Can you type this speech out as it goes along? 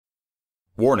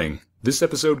Warning, this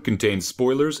episode contains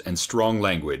spoilers and strong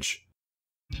language.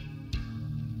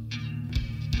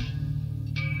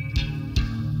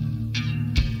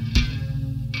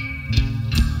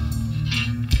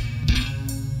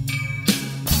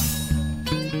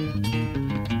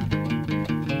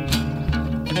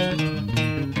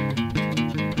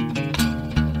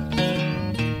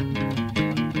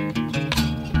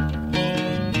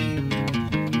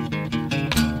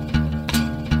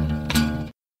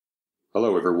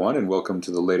 Hello everyone, and welcome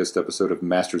to the latest episode of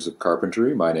Masters of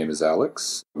Carpentry. My name is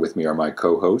Alex. With me are my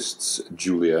co-hosts,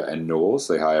 Julia and Noel.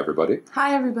 Say hi, everybody.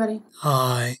 Hi, everybody.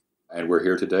 Hi. And we're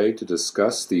here today to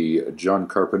discuss the John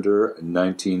Carpenter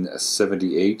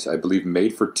 1978, I believe,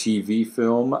 made-for-TV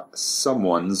film,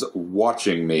 Someone's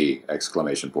Watching Me!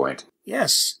 Exclamation point.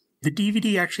 Yes. The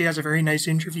DVD actually has a very nice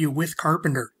interview with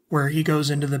Carpenter, where he goes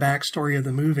into the backstory of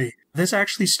the movie. This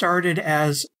actually started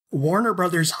as Warner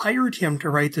Brothers hired him to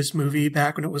write this movie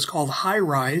back when it was called High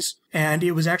Rise, and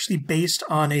it was actually based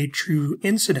on a true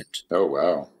incident. Oh,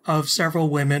 wow. Of several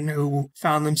women who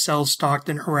found themselves stalked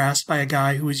and harassed by a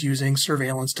guy who was using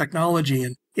surveillance technology.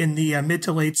 And in the mid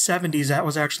to late 70s, that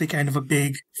was actually kind of a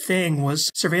big thing, was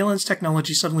surveillance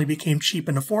technology suddenly became cheap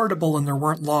and affordable, and there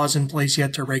weren't laws in place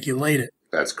yet to regulate it.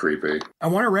 That's creepy. I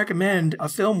want to recommend a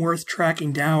film worth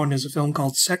tracking down is a film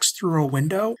called Sex Through a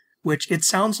Window, which it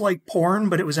sounds like porn,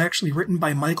 but it was actually written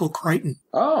by Michael Crichton.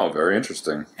 Oh, very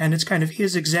interesting. And it's kind of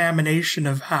his examination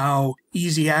of how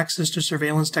easy access to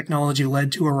surveillance technology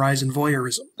led to a rise in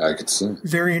voyeurism. I could see.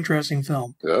 Very interesting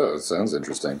film. Oh, it sounds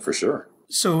interesting, for sure.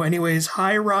 So anyways,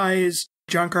 High Rise,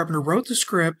 John Carpenter wrote the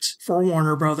script for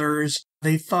Warner Brothers.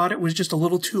 They thought it was just a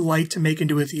little too light to make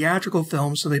into a theatrical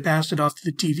film, so they passed it off to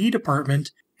the TV department.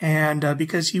 And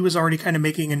because he was already kind of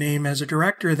making a name as a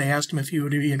director, they asked him if he would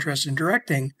be interested in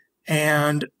directing.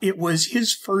 And it was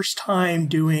his first time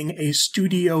doing a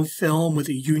studio film with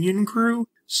a union crew,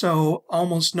 so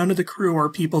almost none of the crew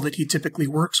are people that he typically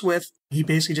works with. He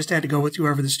basically just had to go with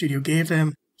whoever the studio gave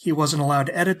him. He wasn't allowed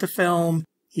to edit the film.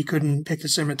 He couldn't pick the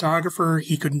cinematographer.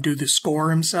 He couldn't do the score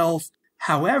himself.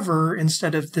 However,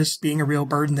 instead of this being a real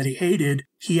burden that he hated,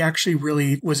 he actually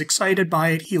really was excited by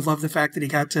it. He loved the fact that he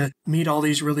got to meet all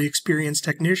these really experienced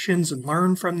technicians and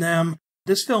learn from them.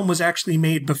 This film was actually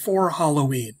made before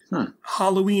Halloween.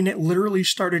 Halloween, it literally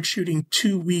started shooting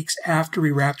 2 weeks after he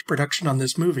wrapped production on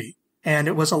this movie. And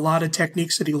it was a lot of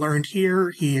techniques that he learned here.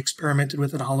 He experimented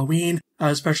with at Halloween,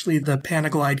 especially the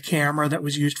Panaglide camera that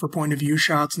was used for point-of-view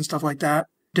shots and stuff like that.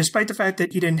 Despite the fact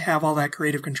that he didn't have all that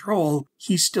creative control,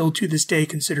 he still to this day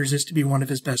considers this to be one of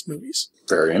his best movies.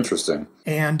 Very interesting.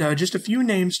 And just a few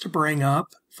names to bring up.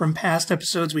 From past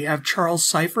episodes, we have Charles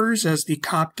Cyphers as the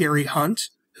cop Gary Hunt,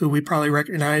 who we probably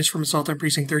recognize from Assault on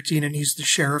Precinct 13, and he's the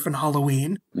sheriff in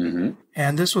Halloween. Mm-hmm.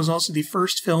 And this was also the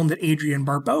first film that Adrienne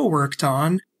Barbeau worked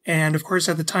on. And, of course,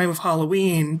 at the time of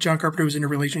Halloween, John Carpenter was in a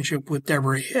relationship with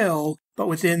Deborah Hill, but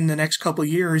within the next couple of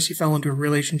years, he fell into a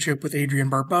relationship with Adrienne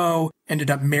Barbeau,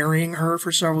 ended up marrying her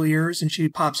for several years, and she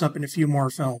pops up in a few more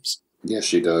films. Yeah,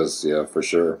 she does. Yeah, for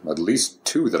sure. At least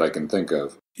two that I can think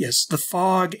of. Yes, The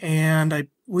Fog, and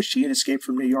was she in Escape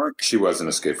from New York? She was in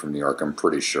Escape from New York, I'm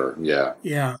pretty sure. Yeah.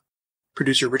 Yeah.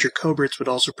 Producer Richard Kobritz would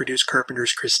also produce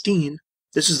Carpenter's Christine.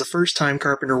 This is the first time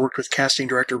Carpenter worked with casting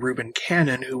director Reuben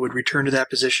Cannon, who would return to that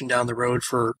position down the road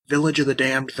for Village of the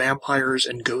Damned, Vampires,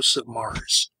 and Ghosts of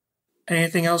Mars.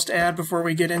 Anything else to add before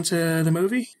we get into the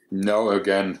movie? No,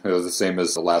 again, it was the same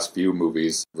as the last few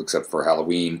movies, except for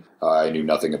Halloween. I knew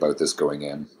nothing about this going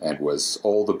in, and was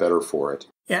all the better for it.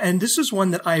 Yeah, and this is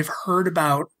one that I've heard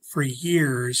about for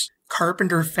years.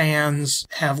 Carpenter fans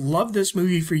have loved this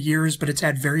movie for years, but it's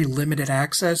had very limited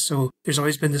access, so there's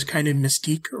always been this kind of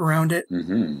mystique around it.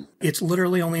 Mm-hmm. It's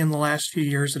literally only in the last few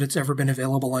years that it's ever been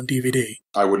available on DVD.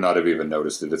 I would not have even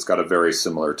noticed it. It's got a very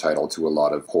similar title to a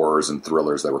lot of horrors and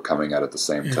thrillers that were coming out at the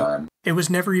same time. It was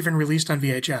never even released on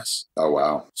VHS. Oh,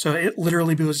 wow. So it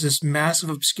literally was this massive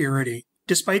obscurity.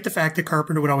 Despite the fact that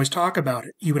Carpenter would always talk about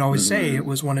it. He would always say it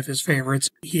was one of his favorites.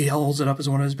 He holds it up as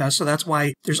one of his best. So that's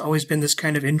why there's always been this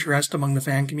kind of interest among the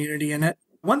fan community in it.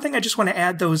 One thing I just want to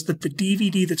add, though, is that the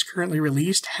DVD that's currently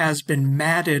released has been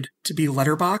matted to be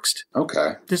letterboxed.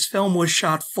 Okay. This film was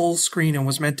shot full screen and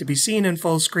was meant to be seen in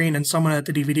full screen, and someone at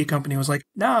the DVD company was like,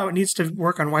 no, it needs to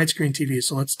work on widescreen TV,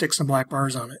 so let's stick some black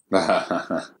bars on it.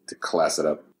 To class it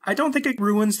up. I don't think it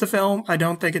ruins the film. I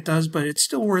don't think it does, but it's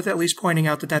still worth at least pointing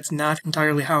out that that's not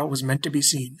entirely how it was meant to be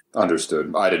seen.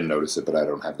 Understood. I didn't notice it, but I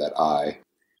don't have that eye.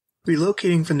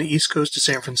 Relocating from the East Coast to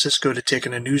San Francisco to take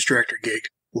on a news director gig,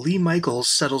 Lee Michaels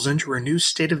settles into her new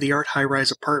state-of-the-art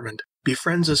high-rise apartment,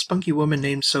 befriends a spunky woman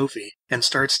named Sophie, and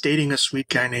starts dating a sweet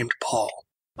guy named Paul.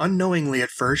 Unknowingly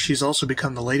at first, she's also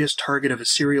become the latest target of a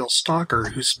serial stalker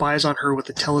who spies on her with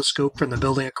a telescope from the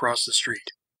building across the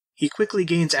street. He quickly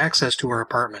gains access to her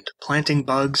apartment, planting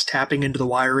bugs, tapping into the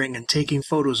wiring, and taking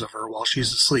photos of her while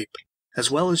she's asleep, as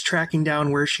well as tracking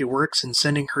down where she works and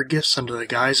sending her gifts under the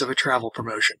guise of a travel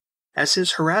promotion. As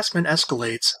his harassment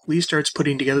escalates, Lee starts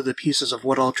putting together the pieces of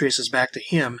what all traces back to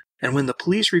him, and when the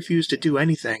police refuse to do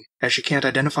anything, as she can't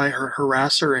identify her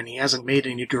harasser and he hasn't made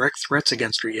any direct threats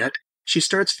against her yet, she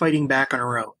starts fighting back on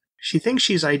her own. She thinks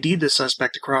she's ID'd the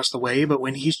suspect across the way, but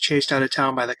when he's chased out of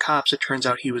town by the cops, it turns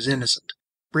out he was innocent.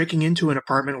 Breaking into an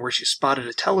apartment where she spotted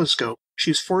a telescope,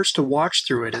 she's forced to watch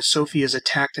through it as Sophie is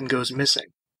attacked and goes missing.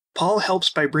 Paul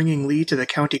helps by bringing Lee to the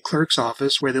county clerk's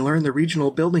office, where they learn the regional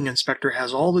building inspector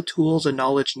has all the tools and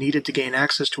knowledge needed to gain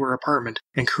access to her apartment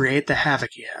and create the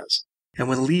havoc he has. And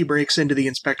when Lee breaks into the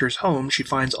inspector's home, she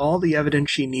finds all the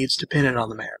evidence she needs to pin it on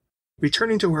the man.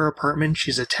 Returning to her apartment,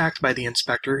 she's attacked by the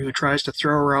inspector, who tries to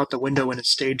throw her out the window in a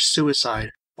staged suicide,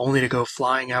 only to go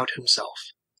flying out himself.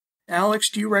 Alex,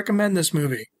 do you recommend this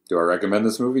movie? Do I recommend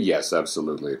this movie? Yes,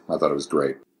 absolutely. I thought it was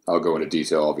great. I'll go into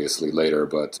detail, obviously, later,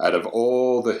 but out of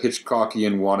all the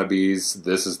Hitchcockian wannabes,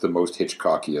 this is the most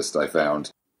Hitchcockiest I found.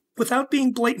 Without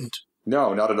being blatant.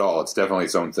 No, not at all. It's definitely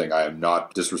its own thing. I am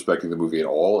not disrespecting the movie at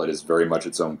all. It is very much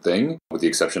its own thing, with the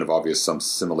exception of obvious some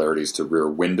similarities to Rear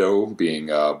Window, being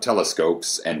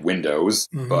telescopes and windows.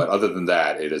 Mm-hmm. But other than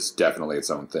that, it is definitely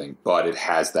its own thing. But it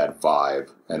has that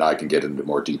vibe, and I can get into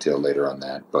more detail later on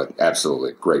that. But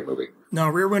absolutely, great movie. No,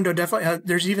 Rear Window definitely.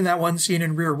 There's even that one scene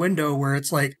in Rear Window where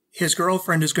it's like his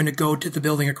girlfriend is going to go to the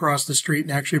building across the street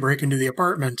and actually break into the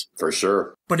apartment. For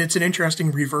sure. But it's an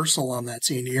interesting reversal on that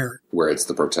scene here. Where it's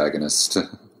the protagonist.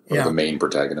 Or the main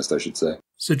protagonist, I should say.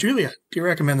 So, Julia, do you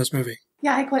recommend this movie?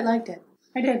 Yeah, I quite liked it.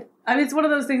 I did. I mean, it's one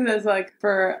of those things that's like,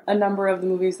 for a number of the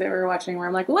movies that we were watching where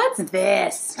I'm like, what's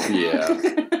this? Yeah.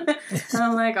 And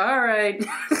I'm like, all right.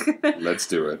 Let's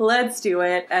do it. Let's do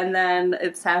it. And then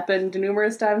it's happened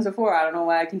numerous times before. I don't know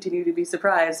why I continue to be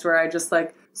surprised, where I just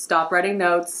like stop writing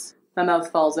notes, my mouth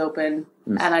falls open,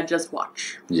 and I just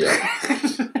watch. Yeah.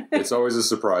 It's always a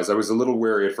surprise. I was a little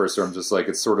wary at first, where I'm just like,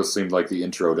 it sort of seemed like the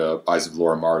intro to Eyes of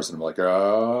Laura Mars, and I'm like,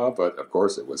 but of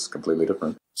course it was completely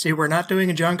different. See, we're not doing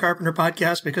a John Carpenter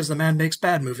podcast because the man makes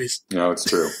bad movies. No, it's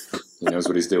true. He knows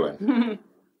what he's doing.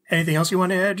 Anything else you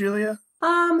want to add, Julia?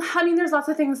 I mean, there's lots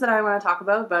of things that I want to talk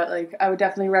about, but like, I would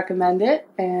definitely recommend it,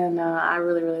 and I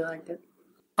really, really liked it.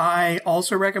 I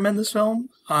also recommend this film.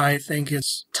 I think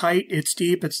it's tight, it's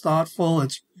deep, it's thoughtful,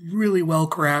 it's really well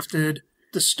crafted.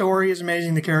 The story is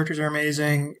amazing, the characters are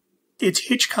amazing. It's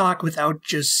Hitchcock without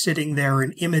just sitting there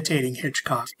and imitating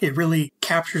Hitchcock. It really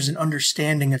captures an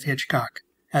understanding of Hitchcock,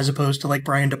 as opposed to like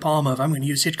Brian De Palma of, I'm going to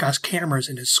use Hitchcock's cameras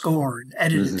in his score and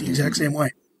edit it the exact same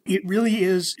way. It really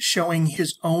is showing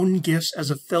his own gifts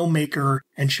as a filmmaker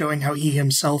and showing how he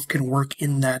himself can work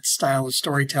in that style of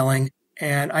storytelling.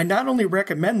 And I not only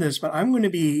recommend this, but I'm going to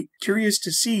be curious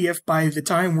to see if by the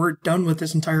time we're done with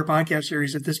this entire podcast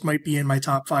series, if this might be in my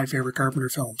top 5 favorite Carpenter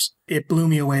films. It blew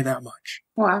me away that much.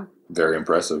 Wow. Very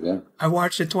impressive, yeah. I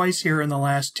watched it twice here in the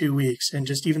last 2 weeks, and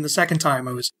just even the second time,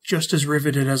 I was just as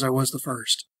riveted as I was the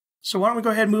first. So why don't we go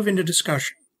ahead and move into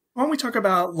discussion? Why don't we talk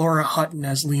about Laura Hutton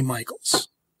as Lee Michaels,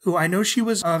 who I know she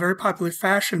was a very popular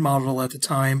fashion model at the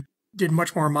time, did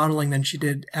much more modeling than she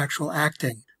did actual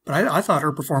acting. But I thought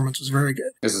her performance was very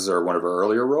good. This is one of her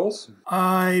earlier roles?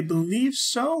 I believe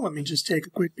so. Let me just take a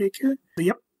quick peek here.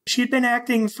 Yep. She'd been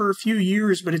acting for a few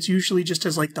years, but it's usually just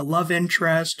as like the love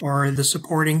interest or the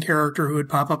supporting character who would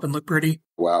pop up and look pretty.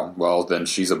 Wow. Well, then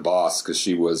she's a boss, because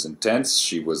she was intense,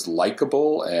 she was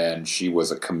likable, and she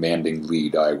was a commanding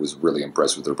lead. I was really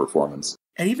impressed with her performance.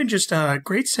 And even just a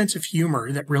great sense of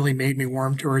humor that really made me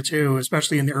warm to her, too,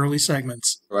 especially in the early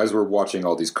segments. As we're watching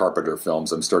all these Carpenter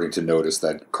films, I'm starting to notice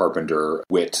that Carpenter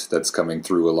wit that's coming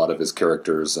through a lot of his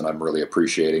characters, and I'm really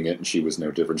appreciating it, and she was no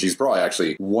different. She's probably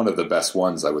actually one of the best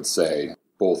ones, I would say,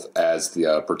 both as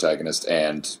the protagonist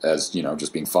and as,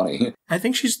 just being funny. I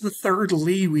think she's the third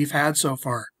Lee we've had so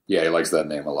far. Yeah, he likes that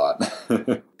name a lot.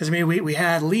 Because, I mean, we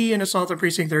had Lee in Assault on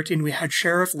Precinct 13. We had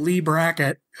Sheriff Lee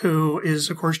Brackett, who is,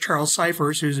 of course, Charles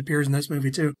Cyphers, who appears in this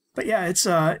movie, too. But yeah, it's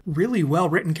a really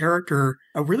well-written character,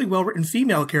 a really well-written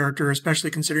female character,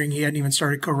 especially considering he hadn't even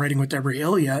started co-writing with Deborah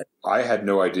Hill yet. I had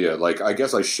no idea. I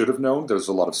guess I should have known there's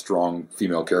a lot of strong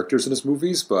female characters in his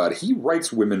movies, but he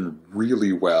writes women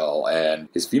really well, and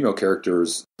his female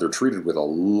characters, they're treated with a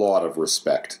lot of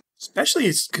respect.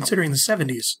 Especially considering the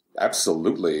 70s.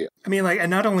 Absolutely. I mean,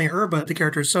 and not only her, but the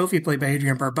character Sophie, played by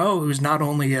Adrienne Barbeau, who's not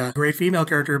only a great female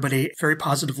character, but a very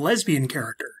positive lesbian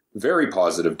character. Very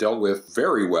positive, dealt with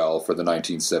very well for the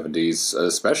 1970s,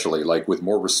 especially, like, with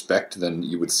more respect than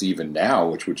you would see even now,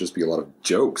 which would just be a lot of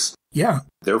jokes. Yeah.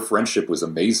 Their friendship was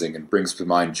amazing and brings to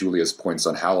mind Julia's points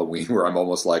on Halloween, where I'm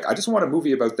almost like, I just want a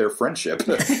movie about their friendship.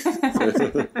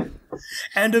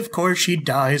 And of course, she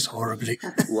dies horribly.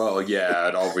 Well, yeah,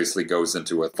 it obviously goes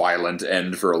into a violent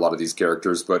end for a lot of these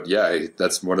characters, but yeah,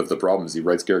 that's one of the problems. He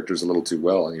writes characters a little too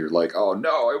well, and you're like, oh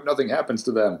no, I hope nothing happens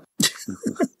to them.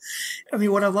 I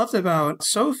mean, what I loved about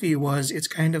Sophie was it's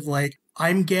kind of like,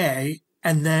 I'm gay,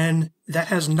 and then that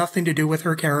has nothing to do with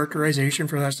her characterization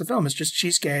for the rest of the film. It's just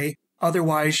she's gay.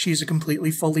 Otherwise, she's a completely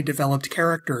fully developed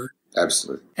character.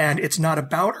 Absolutely. And it's not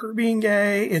about her being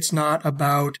gay. It's not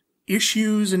about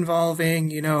issues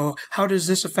involving, how does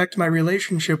this affect my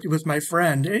relationship with my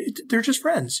friend? They're just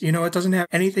friends. It doesn't have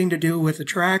anything to do with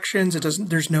attractions.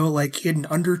 There's no like hidden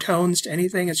undertones to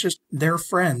anything. It's just they're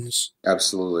friends.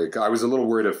 Absolutely. I was a little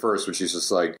worried at first when she's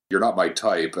just like, you're not my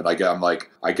type. And I'm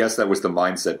like, I guess that was the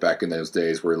mindset back in those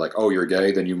days where like, oh, you're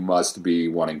gay, then you must be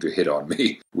wanting to hit on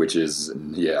me, which is,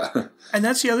 yeah. And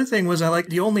that's the other thing was I like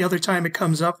the only other time it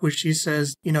comes up was she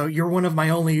says, you're one of my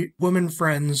only woman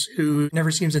friends who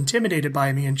never seems intimidated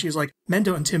by me. And she's like, men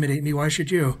don't intimidate me. Why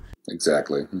should you?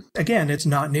 Exactly. Again, it's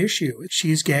not an issue.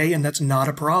 She's gay and that's not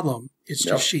a problem. It's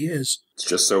just she is. It's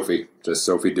just Sophie. Just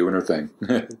Sophie doing her thing.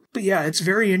 But yeah, it's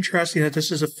very interesting that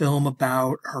this is a film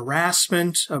about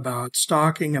harassment, about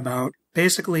stalking, about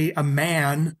basically a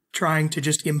man trying to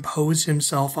just impose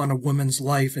himself on a woman's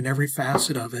life in every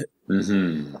facet of it.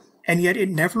 Mm-hmm. And yet it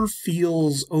never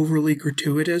feels overly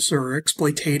gratuitous or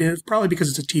exploitative, probably because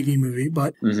it's a TV movie,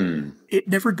 but it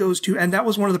never goes to, and that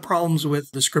was one of the problems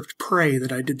with the script Prey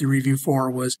that I did the review for,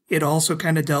 was it also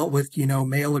kind of dealt with,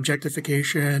 male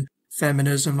objectification,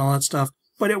 feminism and all that stuff,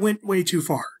 but it went way too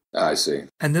far. I see.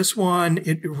 And this one,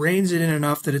 it reins it in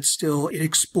enough that it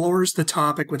explores the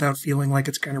topic without feeling like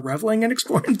it's kind of reveling in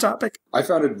exploring the topic. I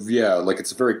found it, like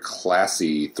it's a very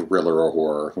classy thriller or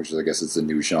horror, which is, I guess it's a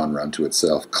new genre unto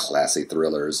itself, classy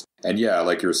thrillers. And yeah,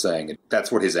 like you're saying,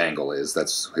 that's what his angle is.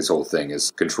 That's his whole thing,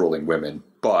 is controlling women.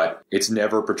 But it's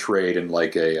never portrayed in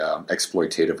like a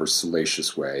exploitative or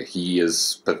salacious way. He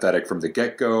is pathetic from the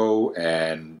get-go,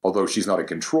 and although she's not in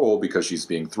control because she's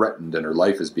being threatened and her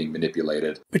life is being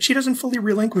manipulated. But she doesn't fully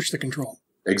relinquish the control.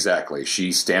 Exactly.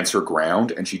 She stands her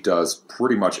ground, and she does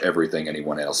pretty much everything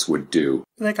anyone else would do.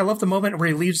 Like, I love the moment where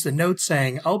he leaves the note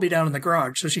saying, I'll be down in the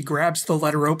garage. So she grabs the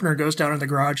letter opener, goes down in the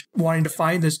garage, wanting to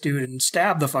find this dude and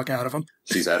stab the fuck out of him.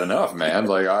 She's had enough, man.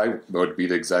 Like, I would be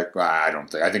the exact...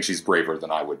 I think she's braver than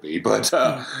I would be, but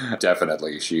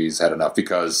definitely she's had enough,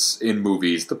 because in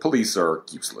movies, the police are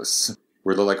useless.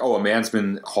 Where they're like, oh, a man's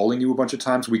been calling you a bunch of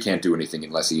times, we can't do anything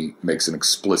unless he makes an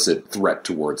explicit threat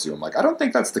towards you. I'm like, I don't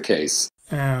think that's the case.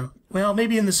 Well,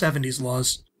 maybe in the 70s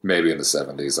laws. Maybe in the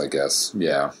 70s, I guess.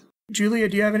 Yeah. Julia,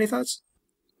 do you have any thoughts?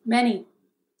 Many.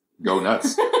 Go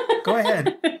nuts. Go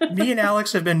ahead. Me and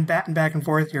Alex have been batting back and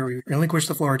forth here. We relinquish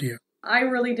the floor to you. I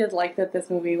really did like that this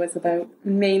movie was about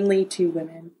mainly two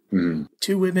women. Mm.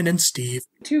 Two women and Steve.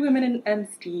 Two women and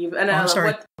Steve. And I'm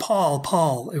sorry,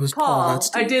 Paul. It was Paul, not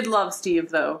Steve. I did love Steve,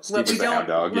 though. Steve the hound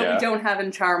dog, yeah. What we don't have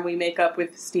in Charm, we make up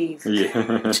with Steve.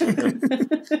 Yeah.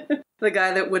 The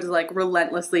guy that was, like,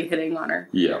 relentlessly hitting on her.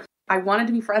 Yeah. I wanted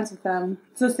to be friends with them.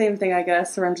 It's the same thing, I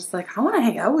guess, where I'm just like, I want to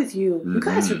hang out with you. You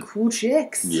guys are cool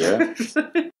chicks. Yeah.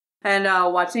 And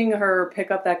watching her pick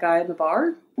up that guy in the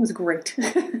bar was great.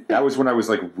 That was when I was,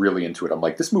 like, really into it. I'm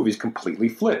like, this movie's completely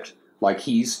flipped. Like,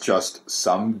 he's just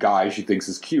some guy she thinks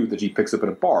is cute that she picks up at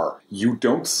a bar. You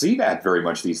don't see that very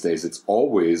much these days. It's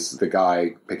always the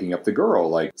guy picking up the girl.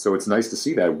 Like, so it's nice to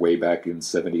see that way back in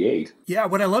 78. Yeah,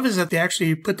 what I love is that they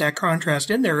actually put that contrast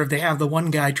in there. If they have the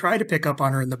one guy try to pick up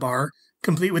on her in the bar,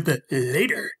 complete with the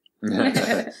later.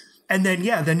 And then,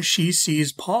 then she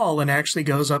sees Paul and actually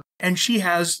goes up, and she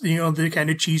has, the kind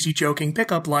of cheesy joking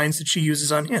pickup lines that she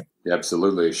uses on him.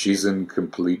 Absolutely. She's in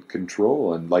complete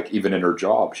control. And, like, even in her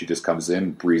job, she just comes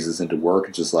in, breezes into work,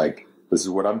 and just like, this is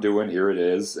what I'm doing, here it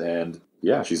is. And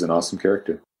yeah, she's an awesome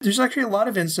character. There's actually a lot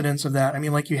of incidents of that. I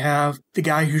mean, like, you have the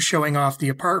guy who's showing off the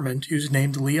apartment, who's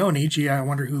named Leone. Gee, I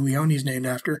wonder who Leone's named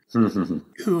after.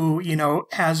 Who,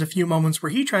 has a few moments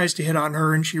where he tries to hit on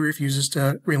her and she refuses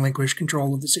to relinquish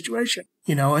control of the situation.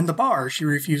 In the bar, she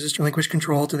refuses to relinquish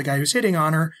control to the guy who's hitting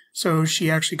on her, so she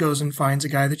actually goes and finds a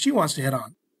guy that she wants to hit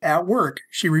on. At work,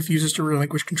 she refuses to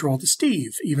relinquish control to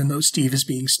Steve, even though Steve is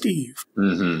being Steve.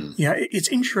 Mm-hmm. Yeah, it's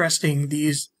interesting,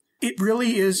 it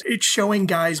really is, it's showing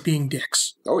guys being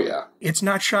dicks. Oh, yeah. It's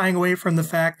not shying away from the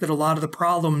fact that a lot of the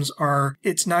problems are,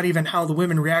 it's not even how the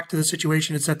women react to the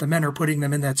situation, it's that the men are putting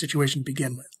them in that situation to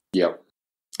begin with. Yep.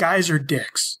 Guys are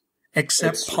dicks,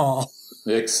 except Paul.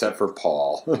 Except for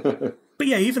Paul. But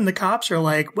yeah, even the cops are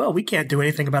like, well, we can't do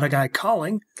anything about a guy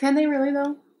calling. Can they really,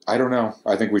 though? I don't know.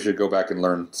 I think we should go back and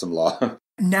learn some law.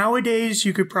 Nowadays,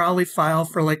 you could probably file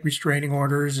for like restraining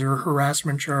orders or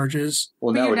harassment charges.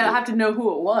 Well, But you'd have to know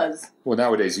who it was. Well,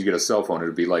 nowadays you get a cell phone. It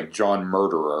would be like John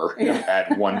Murderer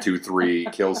at 123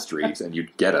 Kill Street, and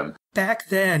you'd get him. Back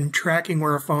then, tracking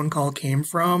where a phone call came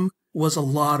from was a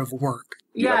lot of work.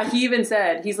 Yeah, he even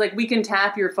said, he's like, we can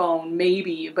tap your phone,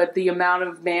 maybe, but the amount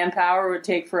of manpower it would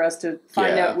take for us to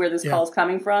find out where this call's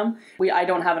coming from, I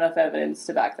don't have enough evidence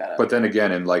to back that up. But then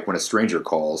again, and like when a stranger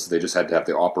calls, they just had to have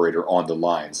the operator on the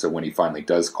line. So when he finally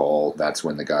does call, that's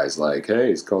when the guy's like, hey,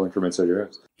 he's calling from inside your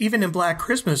house. Even in Black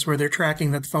Christmas, where they're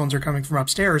tracking that the phones are coming from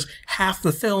upstairs, half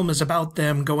the film is about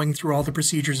them going through all the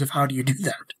procedures of how do you do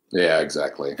that. Yeah,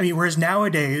 exactly. I mean, whereas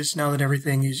nowadays, now that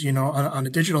everything is, on a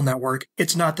digital network,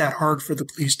 it's not that hard for the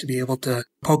police to be able to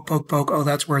poke. Oh,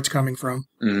 that's where it's coming from.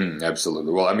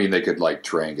 Absolutely. Well, I mean, they could like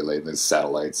triangulate the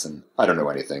satellites, and I don't know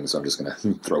anything, so I'm just going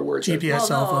to throw words at GPS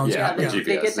cell phones. They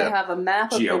get to have a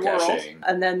map of the world,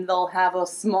 and then they'll have a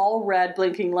small red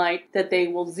blinking light that they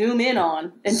will zoom in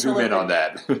on.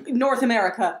 That. North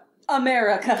America.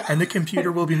 And the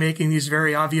computer will be making these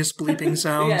very obvious bleeping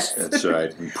sounds. Yes. That's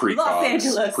right. And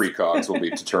precogs will be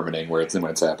determining when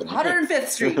it's happening. 105th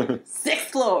Street, 6th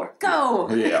floor, go!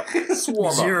 Yeah.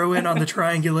 Swarm Zero in on the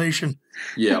triangulation.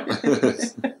 Yeah.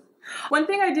 One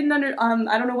thing I didn't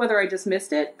I don't know whether I just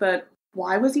missed it, but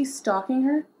why was he stalking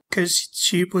her? Because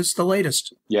she was the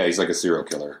latest. Yeah, he's like a serial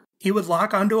killer. He would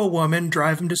lock onto a woman,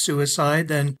 drive him to suicide,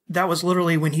 then that was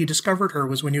literally when he discovered her,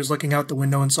 was when he was looking out the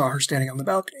window and saw her standing on the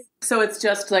balcony. So it's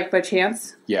just like by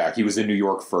chance? Yeah, he was in New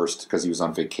York first because he was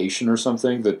on vacation or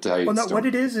something. What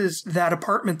it is that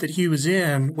apartment that he was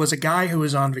in was a guy who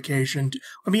was on vacation.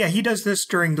 I mean, yeah, he does this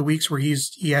during the weeks where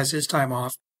he has his time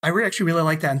off. I actually really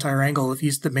like that entire angle. If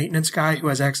he's the maintenance guy who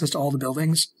has access to all the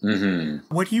buildings.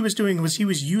 Mm-hmm. What he was doing was he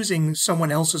was using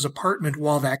someone else's apartment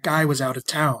while that guy was out of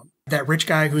town. That rich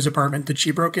guy whose apartment that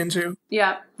she broke into?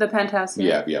 Yeah, the penthouse.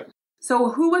 Yeah. So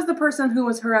who was the person who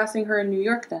was harassing her in New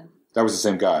York then? That was the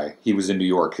same guy. He was in New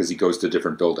York because he goes to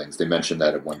different buildings. They mentioned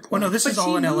that at one point. Well, no, this is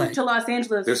all in L.A. She moved to Los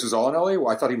Angeles. This was all in L.A.?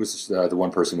 Well, I thought he was the one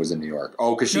person was in New York.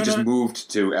 Oh, because she moved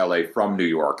to L.A. from New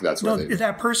York. That's why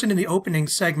that person in the opening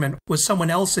segment was someone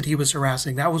else that he was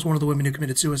harassing. That was one of the women who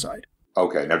committed suicide.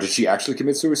 Okay. Now, did she actually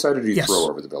commit suicide or did he throw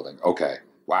her over the building? Okay.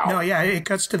 Wow. No, yeah, it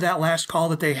cuts to that last call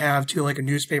that they have to like a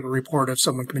newspaper report of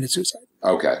someone committed suicide.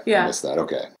 Okay. Yeah. I missed that.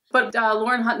 Okay. But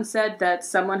Lauren Hutton said that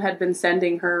someone had been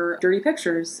sending her dirty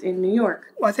pictures in New York.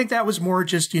 Well, I think that was more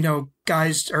just,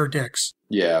 guys are dicks.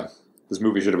 Yeah. This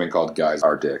movie should have been called Guys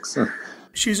Are Dicks.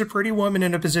 She's a pretty woman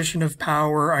in a position of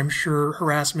power. I'm sure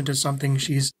harassment is something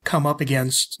she's come up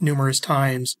against numerous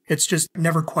times. It's just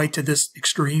never quite to this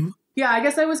extreme. Yeah, I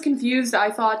guess I was confused.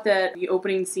 I thought that the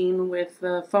opening scene with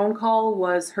the phone call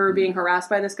was her being harassed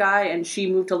by this guy, and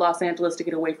she moved to Los Angeles to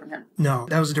get away from him. No,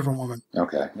 that was a different woman.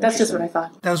 Okay. That's just what I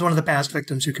thought. That was one of the past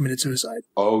victims who committed suicide.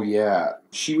 Oh, yeah.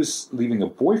 She was leaving a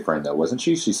boyfriend, though, wasn't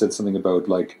she? She said something about,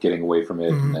 getting away from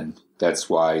it, and that's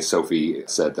why Sophie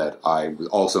said that I was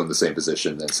also in the same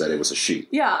position and said it was a she.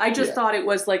 Yeah, I just thought it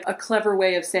was like a clever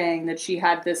way of saying that she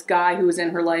had this guy who was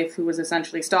in her life who was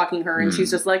essentially stalking her, and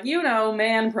she's just like,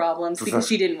 man problems, because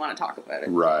she didn't want to talk about it.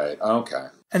 Right, okay.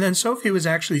 And then Sophie was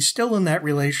actually still in that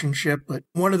relationship, but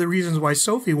one of the reasons why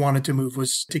Sophie wanted to move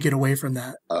was to get away from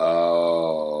that.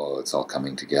 Oh, it's all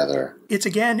coming together.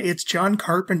 It's John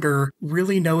Carpenter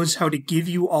really knows how to give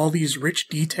you all these rich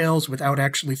details without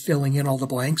actually filling in all the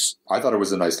blanks. I thought it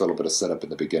was a nice little bit of setup in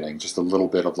the beginning, just a little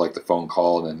bit of the phone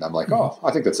call, and then I'm like, oh,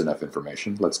 I think that's enough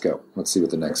information. Let's go. Let's see what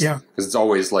the next... Yeah. Because it's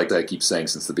always, like I keep saying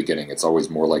since the beginning, it's always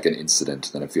more like an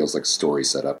incident than it feels like story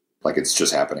setup. Like it's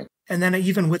just happening. And then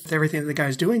even with everything that the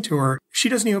guy's doing to her, she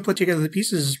doesn't even put together the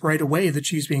pieces right away that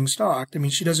she's being stalked. I mean,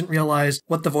 she doesn't realize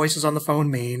what the voices on the phone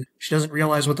mean. She doesn't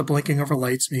realize what the blinking of her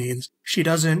lights means. She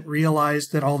doesn't realize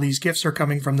that all these gifts are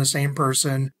coming from the same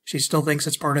person. She still thinks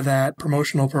it's part of that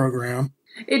promotional program.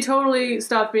 It totally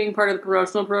stopped being part of the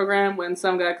promotional program when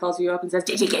some guy calls you up and says,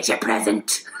 "Did you get your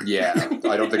present?" Yeah,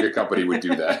 I don't think a company would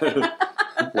do that.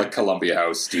 Like Columbia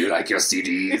House, do you like your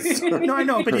CDs? No, I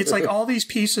know, but it's like all these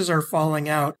pieces are falling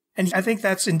out. And I think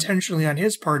that's intentionally on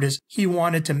his part, is he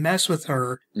wanted to mess with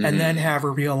her and then have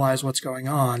her realize what's going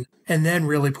on and then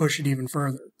really push it even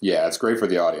further. Yeah, it's great for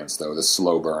the audience, though, the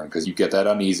slow burn, because you get that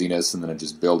uneasiness and then it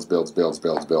just builds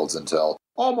until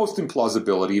almost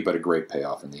implausibility, but a great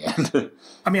payoff in the end.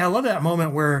 I mean, I love that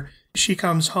moment where she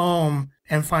comes home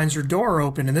and finds her door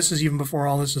open, and this is even before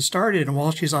all this has started, and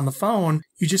while she's on the phone,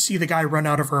 you just see the guy run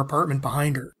out of her apartment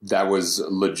behind her. That was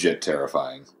legit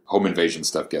terrifying. Home invasion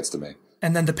stuff gets to me.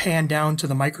 And then the pan down to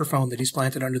the microphone that he's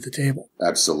planted under the table.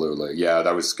 Absolutely. Yeah,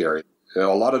 that was scary. A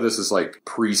lot of this is like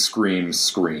pre-Scream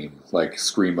Scream. Like,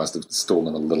 Scream must have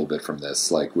stolen a little bit from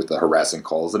this, like with the harassing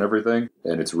calls and everything.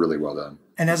 And it's really well done.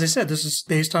 And as I said, this is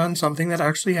based on something that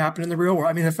actually happened in the real world.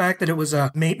 I mean, the fact that it was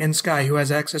a maintenance guy who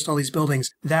has access to all these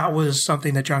buildings, that was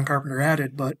something that John Carpenter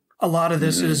added. But a lot of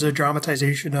this is a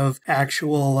dramatization of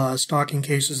actual stalking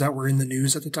cases that were in the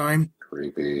news at the time.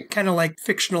 Creepy. Kind of like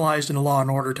fictionalized in a Law and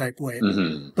Order type way.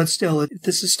 But still,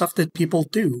 this is stuff that people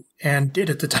do and did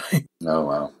at the time. Oh,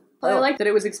 wow. Well, I like that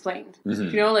it was explained.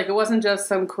 You know, like, it wasn't just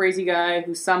some crazy guy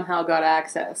who somehow got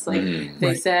access. Like,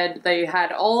 they said they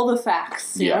had all the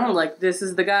facts, you know? Like, this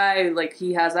is the guy, like,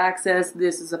 he has access,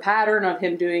 this is a pattern of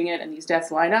him doing it, and these deaths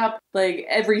line up. Like,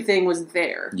 everything was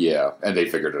there. Yeah, and they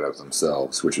figured it out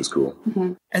themselves, which is cool.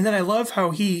 And then I love how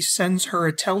he sends her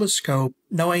a telescope,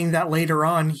 knowing that later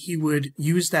on he would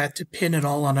use that to pin it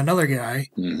all on another guy.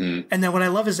 And then what I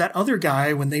love is that other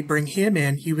guy, when they bring him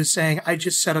in, he was saying, I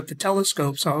just set up the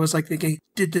telescope. So I was like thinking,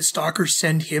 did the stalker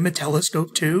send him a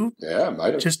telescope too? Yeah,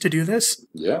 might have. Just to do this?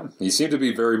 Yeah, he seemed to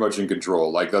be very much in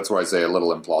control. Like, that's why I say a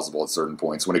little implausible at certain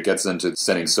points. When it gets into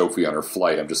sending Sophie on her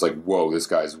flight, I'm just like, whoa, this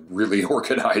guy's really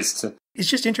organized. It's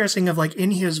just interesting of like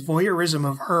in his voyeurism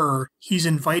of her, he's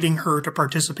inviting her to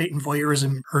participate in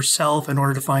voyeurism herself in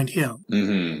order to find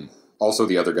him. Also,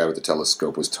 the other guy with the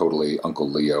telescope was totally Uncle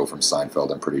Leo from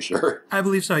Seinfeld, I'm pretty sure. I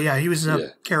believe so, yeah. He was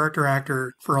a character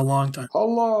actor for a long time.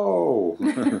 Hello!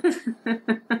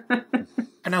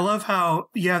 And I love how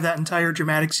you have that entire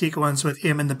dramatic sequence with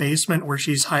him in the basement where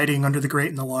she's hiding under the grate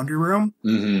in the laundry room.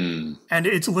 And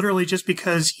it's literally just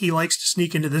because he likes to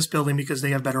sneak into this building because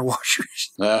they have better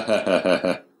washers.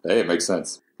 Hey, it makes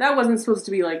sense. That wasn't supposed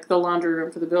to be, like, the laundry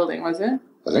room for the building, was it?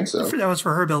 I think so. That was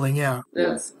for her building, yeah.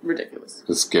 That's ridiculous.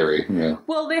 It's scary, yeah.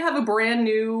 Well, they have a brand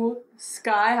new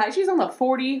sky high. She's on the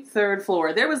 43rd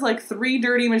floor. There was like 3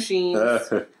 dirty machines,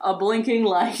 a blinking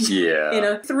light,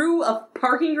 through a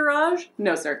parking garage.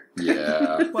 No, sir.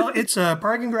 Yeah. Well, it's a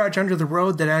parking garage under the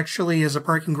road that actually is a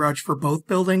parking garage for both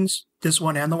buildings, this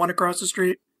one and the one across the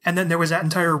street. And then there was that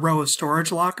entire row of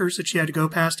storage lockers that she had to go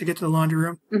past to get to the laundry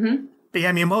room. But yeah,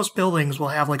 I mean, most buildings will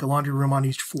have like a laundry room on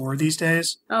each floor these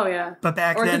days. Oh, yeah. But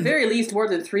back then... Or at the very least, more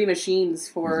than 3 machines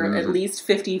for at least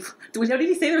 50... What did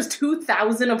he say? There's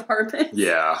 2,000 apartments?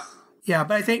 Yeah. Yeah,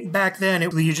 but I think back then,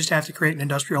 you just have to create an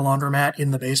industrial laundromat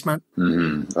in the basement.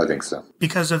 I think so.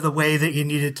 Because of the way that you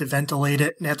needed to ventilate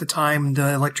it, and at the time,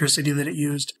 the electricity that it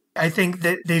used. I think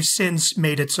that they've since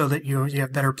made it so that you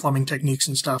have better plumbing techniques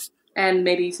and stuff. And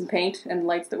maybe some paint and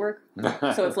lights that work,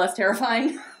 so it's less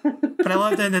terrifying. But I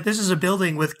love then that this is a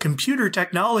building with computer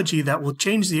technology that will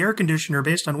change the air conditioner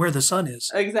based on where the sun is.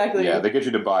 Exactly. Yeah, they get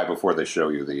you to buy before they show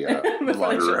you the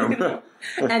laundry room.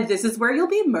 And this is where you'll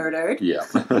be murdered. Yeah.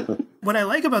 What I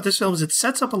like about this film is it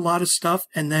sets up a lot of stuff,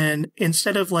 and then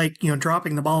instead of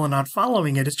dropping the ball and not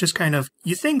following it, it's just kind of,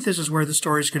 you think this is where the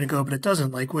story's going to go, but it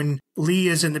doesn't. Like when Lee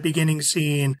is in the beginning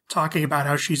scene talking about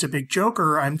how she's a big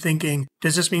joker, I'm thinking,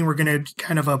 does this mean we're going to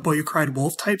kind of a Boy Who Cried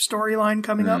Wolf type storyline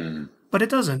coming up? But it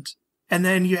doesn't. And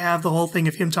then you have the whole thing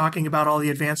of him talking about all the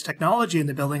advanced technology in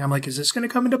the building. I'm like, is this going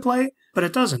to come into play? But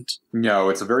it doesn't. No,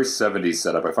 it's a very 70s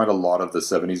setup. I find a lot of the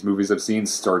 70s movies I've seen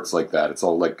starts like that. It's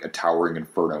all like a towering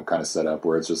inferno kind of setup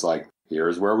where it's just like,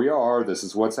 here's where we are, this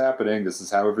is what's happening, this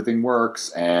is how everything works,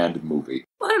 and movie.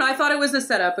 Well, I don't know, I thought it was a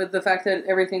setup, but the fact that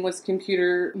everything was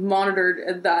computer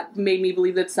monitored, that made me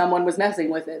believe that someone was messing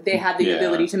with it. They had the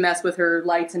ability to mess with her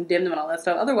lights and dim them and all that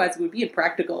stuff. Otherwise, it would be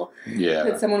impractical. Yeah.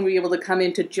 That someone would be able to come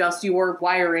into just your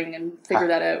wiring and figure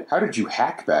that out. How did you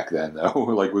hack back then, though?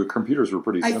 Like, computers were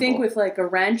pretty simple. I think with, like, a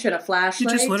wrench and a flashlight.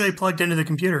 You just literally plugged into the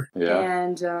computer. Yeah.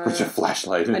 And with a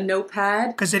flashlight. A notepad.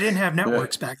 Because they didn't have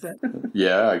networks back then.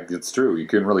 Yeah, it's true. You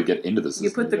couldn't really get into the system.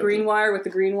 You put the green wire with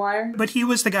the green wire. But he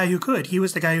was the guy who could. He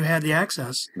was the guy who had the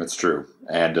access. That's true.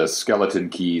 And skeleton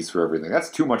keys for everything. That's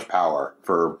too much power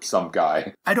for some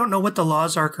guy. I don't know what the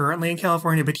laws are currently in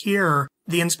California, but here,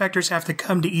 the inspectors have to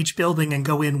come to each building and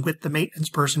go in with the maintenance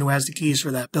person who has the keys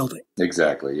for that building.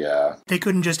 Exactly, yeah. They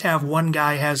couldn't just have one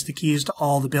guy has the keys to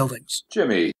all the buildings.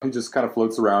 Jimmy, he just kind of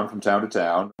floats around from town to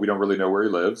town. We don't really know where he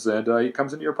lives, and he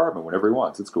comes into your apartment whenever he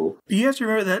wants. It's cool. But you have to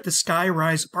remember that the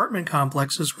sky-rise apartment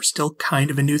complexes were still kind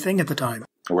of a new thing at the time.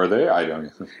 Were they? I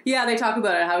don't. Yeah, they talk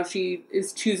about it, how she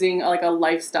is choosing like a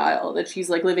lifestyle, that she's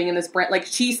like living in this brand. Like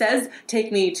she says,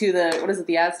 take me to the, what is it,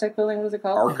 the Aztec building? What is it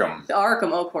called? Arkham. The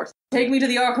Arkham, oh, of course. Take me to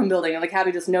the Arkham building. And like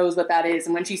Abby just knows what that is.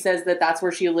 And when she says that that's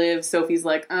where she lives, Sophie's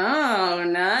like, oh,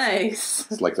 nice.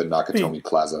 It's like the Nakatomi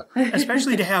Plaza.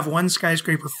 Especially to have one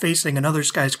skyscraper facing another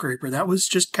skyscraper. That was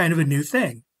just kind of a new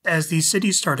thing as these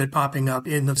cities started popping up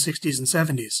in the 60s and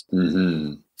 70s.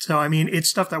 Mm-hmm. So, I mean, it's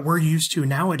stuff that we're used to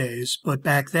nowadays, but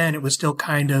back then it was still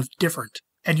kind of different.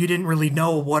 And you didn't really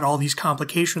know what all these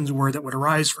complications were that would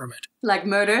arise from it. Like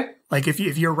murder? Like if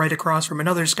you're right across from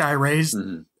another sky rays,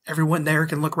 everyone there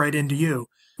can look right into you.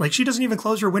 Like she doesn't even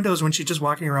close her windows when she's just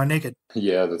walking around naked.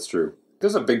 Yeah, that's true.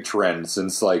 There's a big trend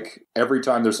since, like, every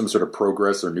time there's some sort of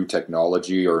progress or new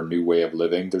technology or a new way of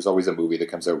living, there's always a movie that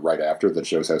comes out right after that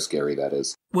shows how scary that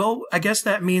is. Well, I guess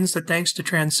that means that thanks to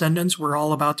transcendence, we're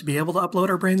all about to be able to upload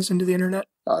our brains into the internet.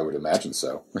 I would imagine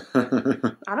so.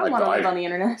 I don't want to live on the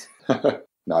internet.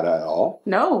 Not at all?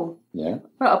 No. Yeah?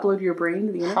 I want to upload your brain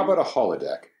to the internet. How about a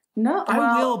holodeck? No.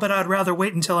 I will, but I'd rather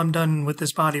wait until I'm done with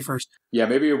this body first. Yeah,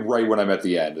 maybe right when I'm at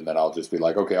the end, and then I'll just be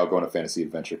like, okay, I'll go on a fantasy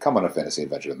adventure. Come on a fantasy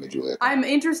adventure with me, Julia. I'm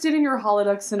interested in your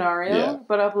holodeck scenario,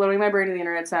 but uploading my brain to the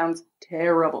internet sounds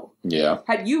terrible. Yeah.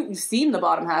 Had you seen the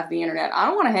bottom half of the internet? I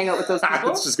don't want to hang out with those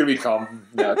people. It's just going to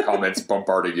be comments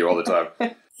bombarding you all the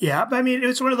time. Yeah, but I mean,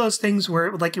 it's one of those things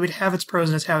where like it would have its pros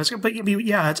and its habits. But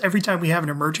yeah, it's every time we have an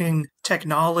emerging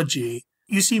technology,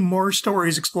 you see more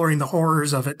stories exploring the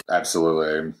horrors of it.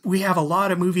 Absolutely. We have a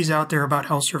lot of movies out there about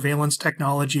how surveillance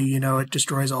technology, it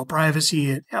destroys all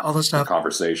privacy, all this stuff. The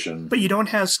conversation. But you don't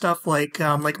have stuff like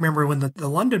remember when the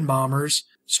London bombers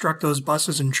struck those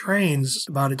buses and trains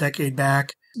about a decade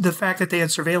back. The fact that they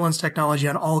had surveillance technology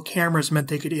on all cameras meant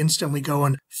they could instantly go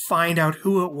and find out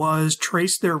who it was,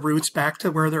 trace their routes back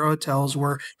to where their hotels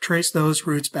were, trace those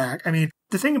routes back. I mean,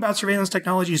 the thing about surveillance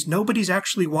technology is nobody's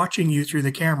actually watching you through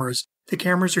the cameras. The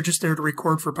cameras are just there to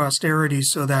record for posterity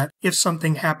so that if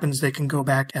something happens, they can go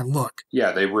back and look.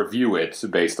 Yeah, they review it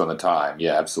based on the time.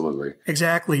 Yeah, absolutely.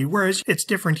 Exactly. Whereas it's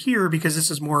different here because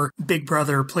this is more Big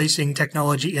Brother placing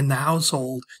technology in the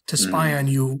household to spy on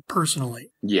you personally.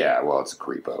 Yeah, well, it's a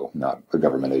creepo, not a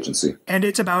government agency. And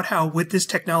it's about how, with this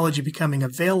technology becoming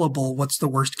available, what's the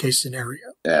worst case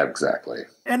scenario? Yeah, exactly.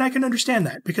 And I can understand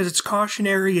that because it's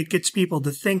cautionary. It gets people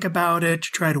to think about it, to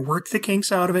try to work the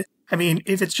kinks out of it. I mean,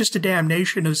 if it's just a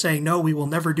damnation of saying, no, we will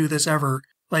never do this ever,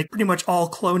 like pretty much all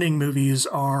cloning movies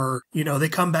are, they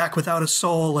come back without a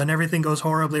soul and everything goes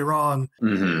horribly wrong.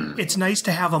 It's nice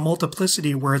to have a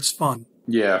multiplicity where it's fun.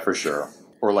 Yeah, for sure.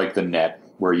 Or like the net,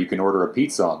 where you can order a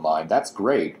pizza online. That's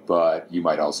great, but you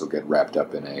might also get wrapped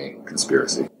up in a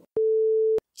conspiracy.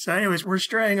 So anyways, we're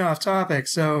straying off topic,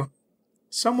 so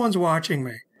someone's watching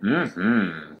me.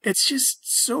 It's just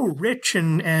so rich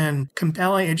and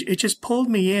compelling. It just pulled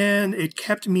me in. It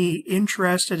kept me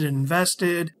interested and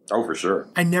invested. Oh, for sure.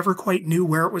 I never quite knew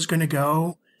where it was going to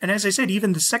go. And as I said,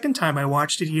 even the second time I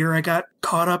watched it here, I got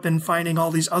caught up in finding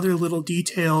all these other little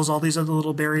details, all these other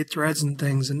little buried threads and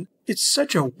things. And it's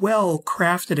such a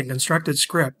well-crafted and constructed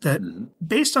script that,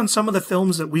 based on some of the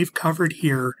films that we've covered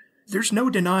here, there's no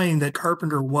denying that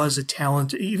Carpenter was a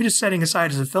talent. Even just setting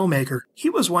aside as a filmmaker, he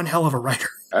was one hell of a writer.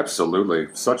 Absolutely.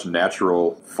 Such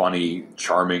natural, funny,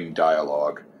 charming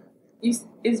dialogue. Is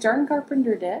John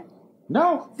Carpenter dead?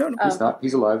 No, he's not.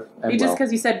 He's alive. Just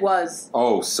because you said was.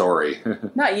 Oh, sorry.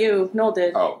 Not you. Noel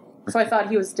did. Oh. So I thought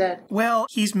he was dead. Well,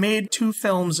 he's made 2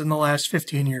 films in the last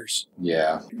 15 years.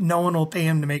 Yeah. No one will pay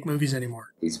him to make movies anymore.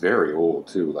 He's very old,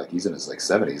 too. Like, he's in his,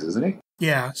 70s, isn't he?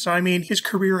 Yeah, so I mean, his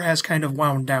career has kind of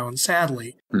wound down,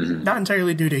 sadly. Not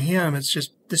entirely due to him, it's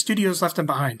just the studios left him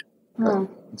behind.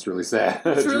 It's really sad.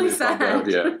 It's really sad.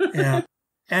 Yeah.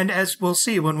 And as we'll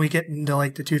see when we get into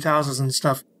the 2000s and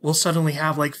stuff, we'll suddenly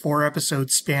have 4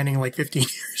 episodes spanning 15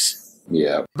 years.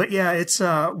 Yeah. But yeah, it's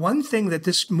one thing that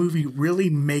this movie really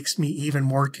makes me even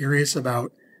more curious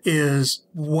about is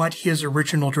what his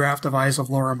original draft of Eyes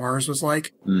of Laura Mars was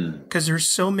like. Because there's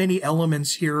so many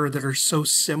elements here that are so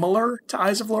similar to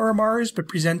Eyes of Laura Mars, but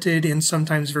presented in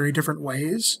sometimes very different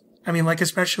ways. I mean,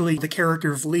 especially the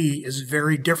character of Lee is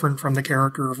very different from the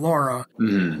character of Laura,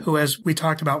 who, as we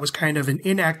talked about, was kind of an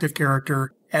inactive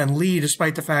character. And Lee,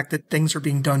 despite the fact that things are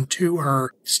being done to her,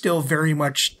 still very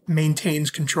much maintains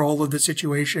control of the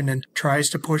situation and tries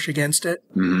to push against it.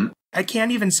 I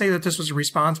can't even say that this was a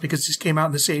response because this came out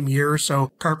in the same year,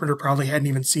 so Carpenter probably hadn't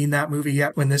even seen that movie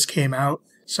yet when this came out.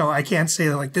 So I can't say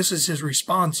that this is his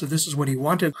response, or this is what he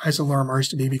wanted Eyes of Laura Mars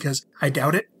to be, because I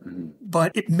doubt it.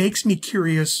 But it makes me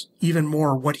curious even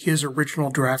more what his original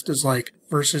draft is like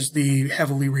versus the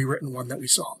heavily rewritten one that we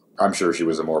saw. I'm sure she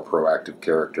was a more proactive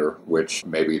character, which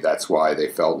maybe that's why they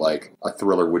felt like a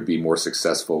thriller would be more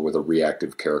successful with a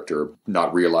reactive character,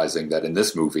 not realizing that in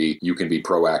this movie, you can be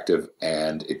proactive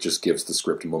and it just gives the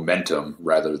script momentum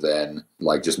rather than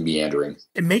just meandering.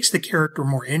 It makes the character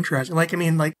more interesting.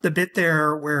 The bit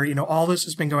there where, all this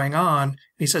has been going on, and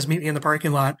he says, meet me in the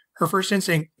parking lot. her first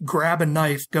instinct, grab a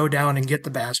knife, go down and get the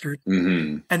bastard.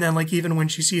 Mm-hmm. And then, like, even when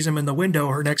she sees him in the window,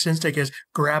 her next instinct is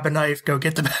grab a knife, go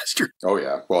get the bastard. Oh,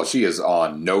 yeah. Well, she is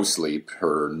on no sleep.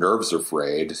 Her nerves are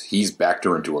frayed. He's backed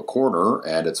her into a corner,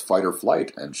 and it's fight or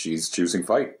flight, and she's choosing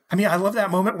fight. I mean, I love that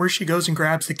moment where she goes and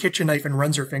grabs the kitchen knife and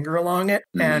runs her finger along it,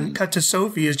 and cut to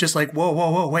Sophie is just like,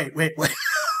 whoa, wait.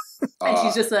 And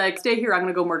she's just like, stay here, I'm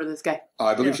going to go murder this guy.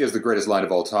 I believe she has the greatest line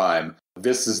of all time.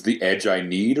 This is the edge I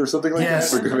need, or something like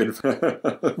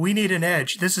that. We need an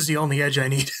edge. This is the only edge I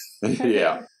need.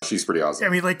 Yeah, she's pretty awesome. I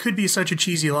mean, like, could be such a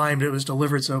cheesy line, but it was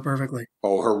delivered so perfectly.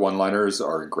 Oh, her one-liners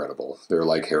are incredible. They're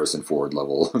like Harrison Ford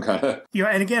level, kind of. Yeah,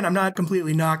 and again, I'm not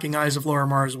completely knocking Eyes of Laura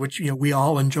Mars, which, we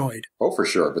all enjoyed. Oh, for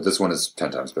sure, but this one is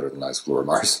 10 times better than Eyes of Laura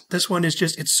Mars. This one is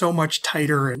just, it's so much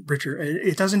tighter and richer.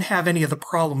 It doesn't have any of the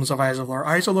problems of Eyes of Laura.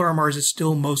 Eyes of Laura Mars is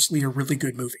still mostly a really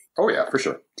good movie. Oh, yeah, for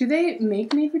sure. Do they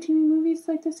make made-for-TV movies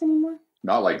like this anymore?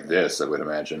 Not like this, I would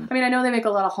imagine. I mean, I know they make a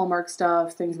lot of Hallmark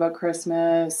stuff, things about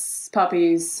Christmas,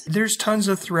 puppies. There's tons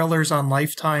of thrillers on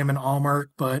Lifetime and Hallmark,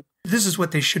 but this is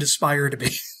what they should aspire to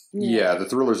be. Yeah, the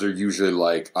thrillers are usually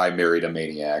like I Married a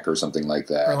Maniac or something like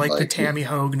that. Or like the Tammy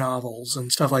Hogue novels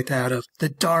and stuff like that, of the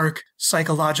dark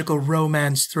psychological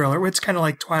romance thriller. It's kind of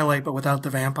like Twilight, but without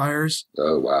the vampires.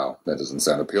 Oh, wow. That doesn't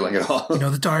sound appealing at all.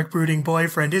 The dark brooding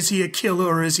boyfriend. Is he a killer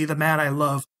or is he the man I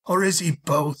love? Or is he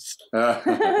both?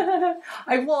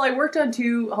 I worked on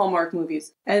 2 Hallmark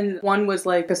movies, and one was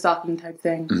like a stalking type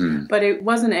thing, but it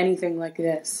wasn't anything like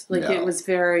this. It was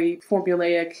very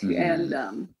formulaic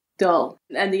and dull.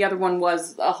 And the other one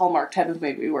was a Hallmark type of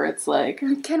movie where it's like,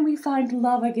 can we find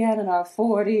love again in our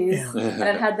 40s? Yeah. And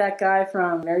it had that guy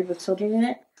from Married with Children in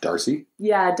it. Darcy?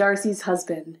 Yeah, Darcy's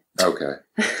husband. Okay.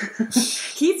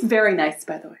 He's very nice,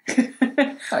 by the way.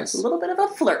 Nice. A little bit of a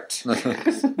flirt.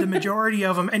 The majority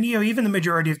of them, and even the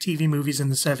majority of TV movies in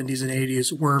the 70s and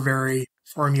 80s were very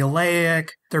formulaic.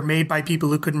 They're made by people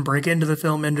who couldn't break into the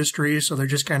film industry, so they're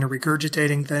just kind of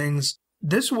regurgitating things.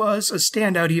 This was a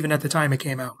standout even at the time it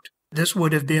came out. This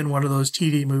would have been one of those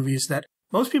TV movies that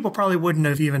most people probably wouldn't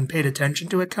have even paid attention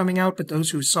to it coming out, but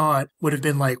those who saw it would have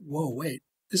been like, whoa, wait,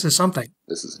 this is something.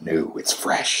 This is new. It's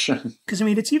fresh. Because,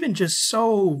 it's even just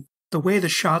so, the way the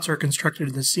shots are constructed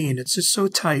in the scene, it's just so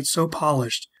tight, so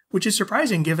polished, which is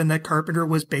surprising given that Carpenter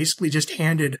was basically just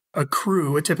handed a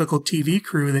crew, a typical TV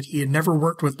crew that he had never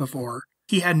worked with before.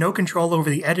 He had no control over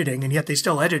the editing, and yet they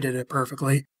still edited it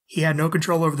perfectly. He had no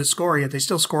control over the score, yet they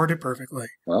still scored it perfectly.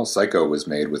 Well, Psycho was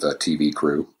made with a TV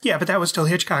crew. Yeah, but that was still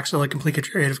Hitchcock, still had complete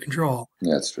creative control.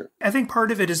 Yeah, that's true. I think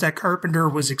part of it is that Carpenter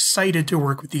was excited to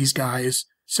work with these guys,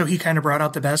 so he kind of brought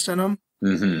out the best in them.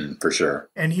 Mm-hmm, for sure.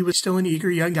 And he was still an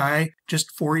eager young guy,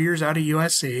 just 4 years out of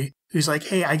USC, who's like,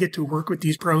 hey, I get to work with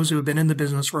these pros who have been in the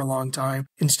business for a long time,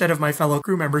 instead of my fellow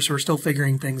crew members who are still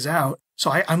figuring things out.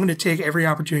 So I'm going to take every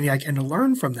opportunity I can to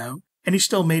learn from them. And he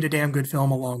still made a damn good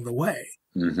film along the way.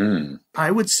 Mm-hmm. I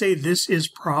would say this is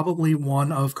probably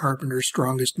one of Carpenter's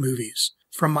strongest movies,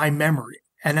 from my memory.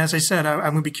 And as I said, I'm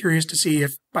going to be curious to see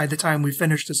if by the time we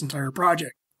finish this entire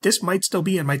project, this might still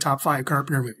be in my top 5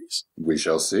 Carpenter movies. We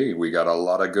shall see. We got a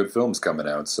lot of good films coming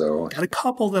out, so... Got a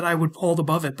couple that I would hold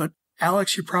above it, but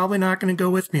Alex, you're probably not going to go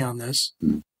with me on this.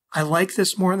 I like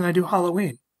this more than I do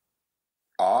Halloween.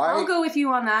 I'll go with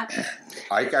you on that.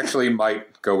 I actually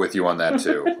might go with you on that,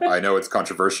 too. I know it's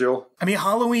controversial.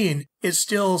 Halloween is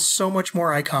still so much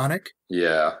more iconic.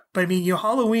 Yeah. But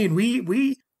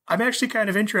Halloween, I'm actually kind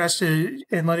of interested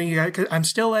in letting you guys, because I'm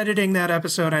still editing that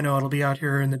episode. I know it'll be out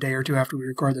here in the day or two after we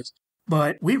record this.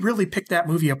 But we really picked that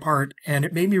movie apart, and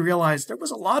it made me realize there was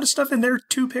a lot of stuff in there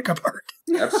to pick apart.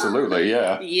 Absolutely,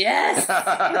 yeah. Yes!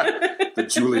 The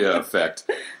Julia effect.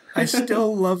 I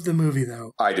still love the movie,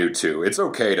 though. I do, too. It's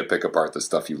okay to pick apart the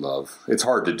stuff you love. It's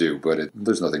hard to do, but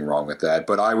there's nothing wrong with that.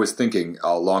 But I was thinking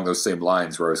along those same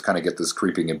lines where I was kind of get this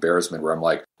creeping embarrassment where I'm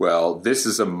like, well, this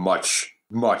is a much,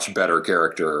 much better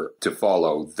character to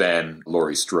follow than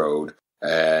Laurie Strode.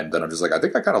 And then I'm just like, I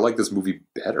think I kind of like this movie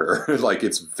better.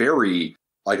 It's very...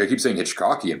 I keep saying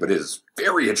Hitchcockian, but it is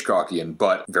very Hitchcockian,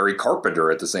 but very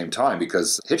Carpenter at the same time,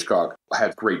 because Hitchcock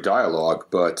had great dialogue,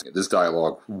 but this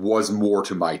dialogue was more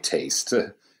to my taste.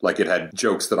 It had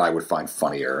jokes that I would find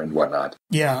funnier and whatnot.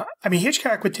 Yeah.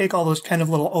 Hitchcock would take all those kind of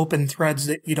little open threads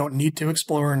that you don't need to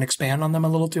explore and expand on them a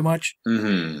little too much.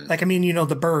 Mm-hmm.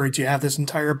 The Birds, you have this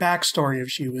entire backstory of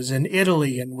she was in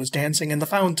Italy and was dancing in the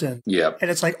fountain. Yep.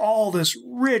 And it's all this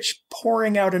rich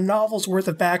pouring out a novel's worth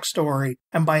of backstory.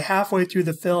 And by halfway through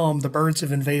the film, the birds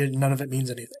have invaded and none of it means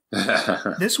anything.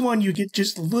 This one, you get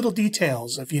just little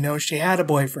details of, she had a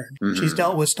boyfriend. Mm-hmm. She's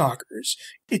dealt with stalkers.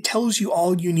 It tells you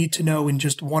all you need to know in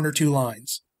just 1 or 2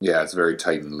 lines. Yeah, it's very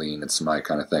tight and lean. It's my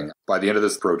kind of thing. By the end of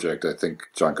this project, I think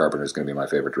John Carpenter is going to be my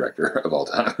favorite director of all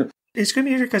time. It's going to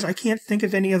be interesting because I can't think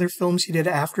of any other films he did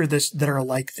after this that are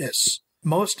like this.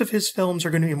 Most of his films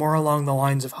are going to be more along the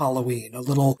lines of Halloween, a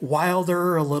little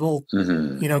wilder, a little,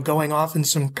 going off in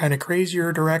some kind of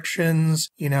crazier directions,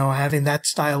 having that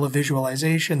style of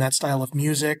visualization, that style of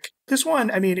music. This one,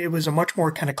 it was a much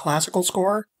more kind of classical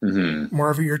score,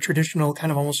 more of your traditional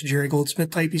kind of almost Jerry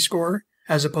Goldsmith typey score,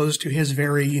 as opposed to his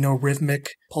very,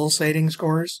 rhythmic, pulsating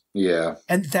scores. Yeah.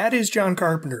 And that is John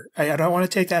Carpenter. I don't want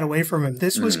to take that away from him.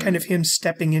 This was kind of him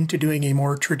stepping into doing a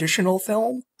more traditional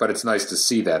film. But it's nice to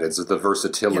see that. It's the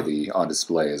versatility on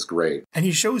display is great. And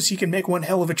he shows he can make one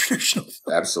hell of a traditional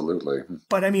film. Absolutely.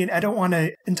 But I don't want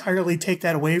to entirely take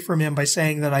that away from him by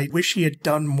saying that I wish he had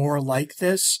done more like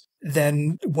this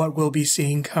than what we'll be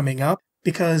seeing coming up,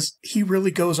 because he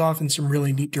really goes off in some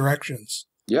really neat directions.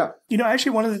 Yeah.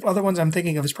 Actually, one of the other ones I'm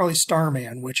thinking of is probably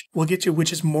Starman, which we'll get to,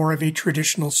 which is more of a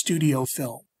traditional studio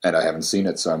film. And I haven't seen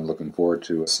it, so I'm looking forward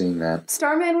to seeing that.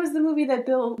 Starman was the movie that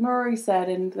Bill Murray said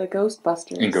in the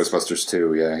Ghostbusters. In Ghostbusters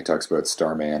 2, yeah. He talks about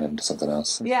Starman and something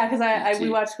else. Yeah, because we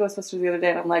watched Ghostbusters the other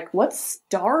day, and I'm like, what's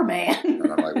Starman?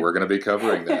 And I'm like, we're going to be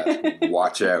covering that.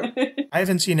 Watch out. I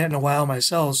haven't seen it in a while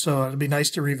myself, so it'll be nice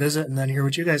to revisit and then hear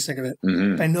what you guys think of it.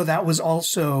 I know that was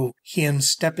also him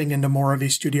stepping into more of a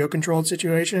studio-controlled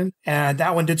situation, and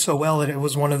that one did so well that it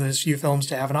was one of those few films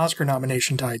to have an Oscar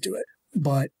nomination tied to it.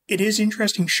 But it is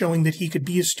interesting showing that he could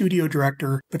be a studio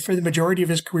director, but for the majority of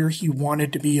his career, he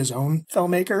wanted to be his own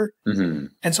filmmaker.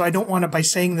 And so I don't want to, by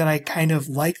saying that I kind of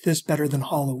like this better than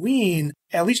Halloween,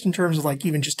 at least in terms of like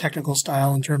even just technical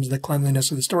style, in terms of the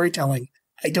cleanliness of the storytelling,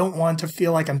 I don't want to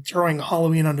feel like I'm throwing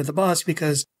Halloween under the bus,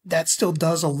 because that still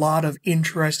does a lot of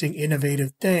interesting,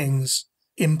 innovative things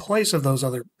in place of those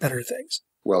other better things.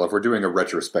 Well, if we're doing a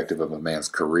retrospective of a man's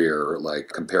career, like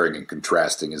comparing and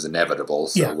contrasting is inevitable,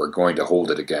 so we're going to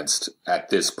hold it against, at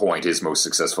this point, his most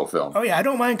successful film. Oh yeah, I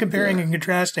don't mind comparing and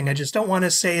contrasting. I just don't want to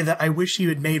say that I wish he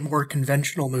had made more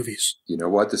conventional movies. You know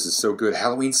what? This is so good.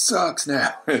 Halloween sucks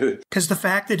now. Because the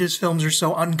fact that his films are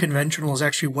so unconventional is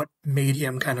actually what made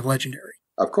him kind of legendary.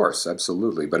 Of course,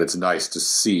 absolutely. But it's nice to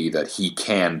see that he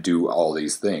can do all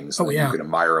these things. Oh, yeah. You can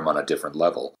admire him on a different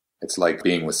level. It's like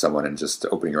being with someone and just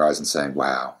opening your eyes and saying,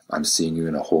 wow, I'm seeing you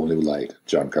in a whole new light,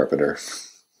 John Carpenter.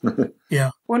 Yeah.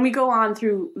 When we go on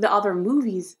through the other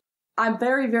movies, I'm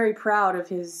very, very proud of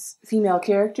his female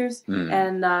characters.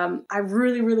 And I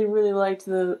really, really, really liked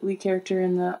the lead character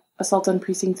in the Assault on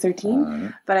Precinct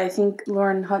 13. But I think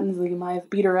Lauren Huttonsley might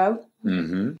have beat her out.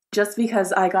 Just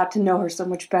because I got to know her so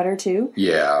much better, too.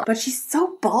 Yeah. But she's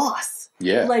so boss.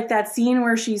 Yeah. Like that scene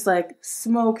where she's like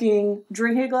smoking,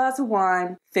 drinking a glass of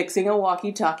wine, fixing a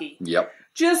walkie-talkie. Yep.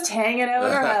 Just hanging out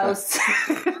in her house.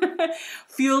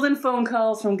 Fielding phone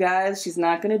calls from guys she's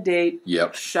not going to date.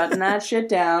 Yep. Shutting that shit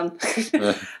down.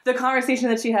 The conversation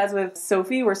that she has with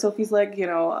Sophie, where Sophie's like,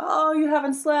 oh, you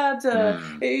haven't slept.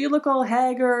 You look all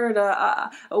haggard.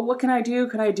 What can I do?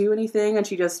 Can I do anything? And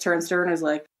she just turns to her and is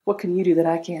like, what can you do that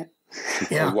I can't?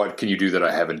 Yeah. What can you do that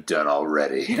I haven't done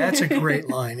already? That's a great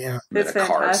line, yeah. And then a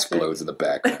car explodes in the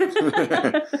background.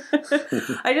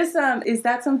 I just, is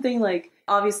that something like,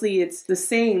 obviously it's the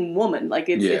same woman, like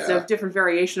it's a different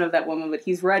variation of that woman, but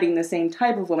he's writing the same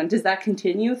type of woman. Does that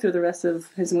continue through the rest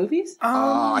of his movies?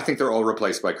 I think they're all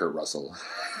replaced by Kurt Russell.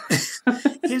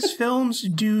 His films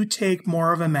do take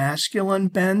more of a masculine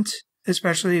bent,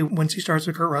 especially once he starts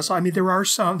with Kurt Russell. I mean, there are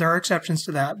exceptions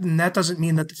to that, and that doesn't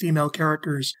mean that the female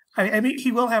characters... I mean,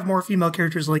 he will have more female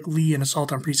characters like Lee in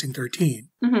Assault on Precinct 13,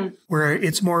 where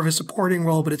it's more of a supporting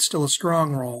role, but it's still a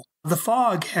strong role. The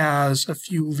Fog has a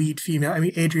few lead female... I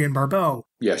mean, Adrienne Barbeau,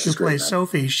 who plays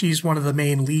Sophie, she's one of the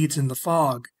main leads in The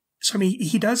Fog. So, I mean,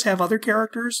 he does have other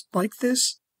characters like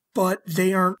this, but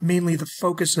they aren't mainly the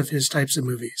focus of his types of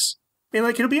movies. I mean,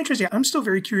 like, it'll be interesting. I'm still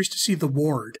very curious to see The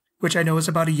Ward, which I know is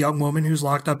about a young woman who's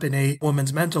locked up in a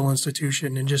woman's mental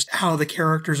institution, and just how the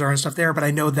characters are and stuff there. But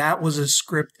I know that was a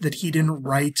script that he didn't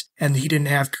write and he didn't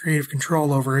have creative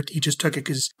control over it. He just took it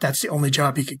because that's the only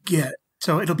job he could get.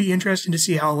 So it'll be interesting to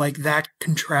see how like that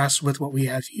contrasts with what we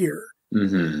have here.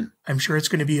 I'm sure it's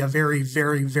going to be a very,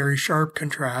 very, very sharp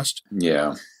contrast.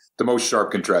 Yeah. The most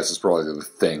sharp contrast is probably The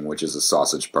Thing, which is a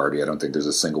sausage party. I don't think there's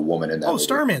a single woman in that movie.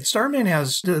 Starman. Starman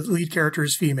has the lead character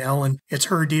is female, and it's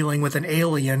her dealing with an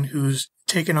alien who's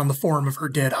taken on the form of her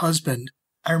dead husband.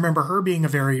 I remember her being a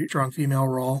very strong female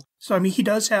role. So, I mean, he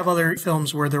does have other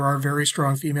films where there are very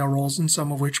strong female roles, and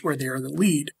some of which where they are the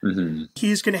lead.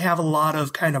 He's going to have a lot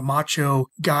of kind of macho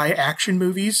guy action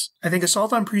movies. I think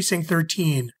Assault on Precinct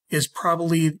 13 is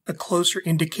probably a closer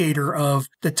indicator of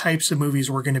the types of movies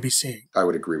we're going to be seeing. I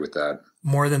would agree with that.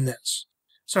 More than this.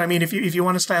 So, I mean, if you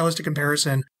want a stylistic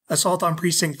comparison, Assault on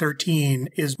Precinct 13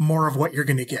 is more of what you're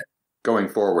going to get. Going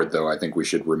forward, though, I think we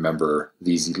should remember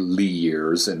these Lee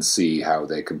years and see how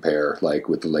they compare, like,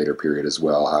 with the later period as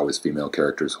well, how his female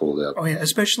characters hold up. Oh, yeah,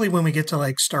 especially when we get to,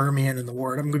 like, Starman and The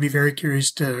Ward. I'm going to be very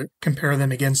curious to compare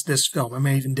them against this film. I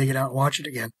may even dig it out and watch it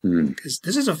again. Because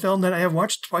this is a film that I have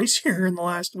watched twice here in the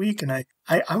last week, and I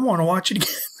want to watch it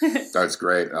again. That's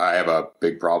great. I have a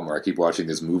big problem where I keep watching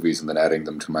these movies and then adding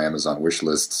them to my Amazon wish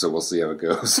list, so we'll see how it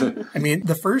goes. I mean,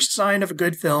 the first sign of a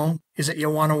good film is that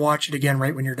you'll want to watch it again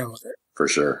right when you're done with it. For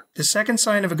sure. The second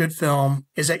sign of a good film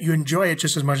is that you enjoy it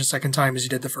just as much the second time as you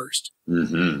did the first.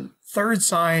 Third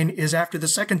sign is after the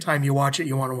second time you watch it,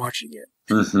 you want to watch it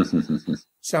again.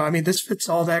 So, I mean, this fits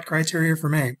all that criteria for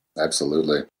me.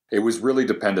 Absolutely. It was really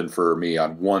dependent for me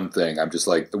on one thing. I'm just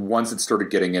like, once it started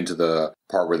getting into the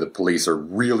part where the police are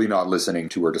really not listening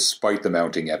to her despite the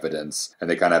mounting evidence, and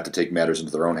they kind of have to take matters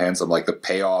into their own hands, I'm like, the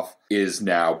payoff is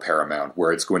now paramount,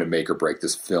 where it's going to make or break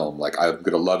this film. Like, I'm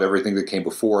going to love everything that came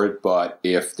before it, but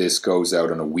if this goes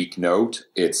out on a weak note,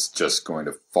 it's just going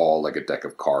to fall like a deck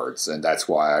of cards. And that's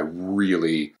why I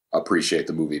really appreciate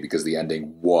the movie, because the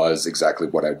ending was exactly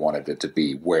what I wanted it to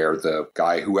be, where the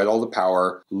guy who had all the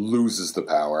power loses the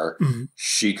power.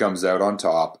 She comes out on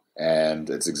top, and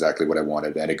it's exactly what I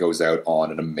wanted. And it goes out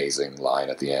on an amazing line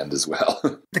at the end as well.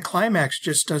 The climax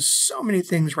just does so many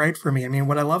things right for me. I mean,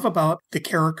 what I love about the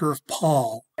character of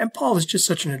Paul, and Paul is just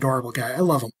such an adorable guy. I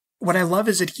love him. What I love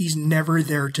is that he's never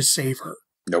there to save her.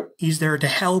 Nope. He's there to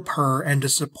help her and to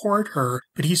support her,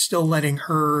 but he's still letting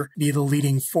her be the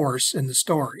leading force in the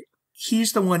story.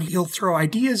 He's the one, he'll throw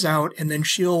ideas out, and then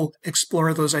she'll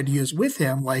explore those ideas with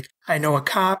him. Like, I know a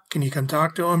cop, can you come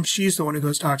talk to him? She's the one who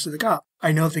goes talks to the cop.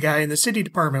 I know the guy in the city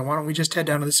department, why don't we just head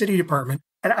down to the city department?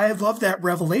 And I love that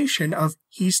revelation of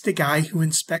he's the guy who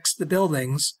inspects the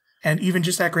buildings, and even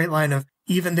just that great line of,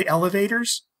 even the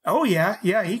elevators? Oh yeah,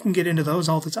 he can get into those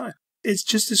all the time. It's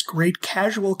just this great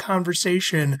casual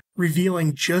conversation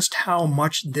revealing just how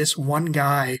much this one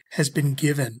guy has been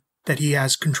given that he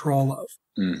has control of.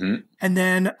 And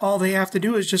then all they have to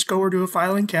do is just go over to a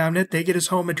filing cabinet, they get his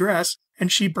home address,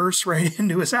 and she bursts right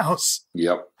into his house.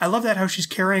 Yep. I love that how she's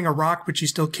carrying a rock, but she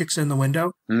still kicks in the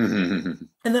window. And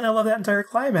then I love that entire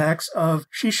climax of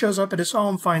she shows up at his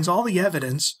home, finds all the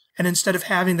evidence, and instead of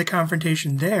having the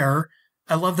confrontation there,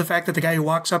 I love the fact that the guy who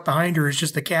walks up behind her is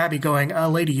just the cabbie going,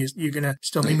 lady, you're going to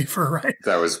still need me for a ride.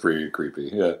 That was pretty creepy,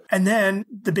 yeah. And then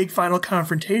the big final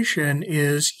confrontation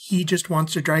is he just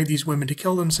wants to drive these women to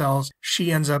kill themselves.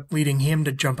 She ends up leading him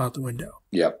to jump out the window.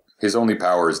 Yep. His only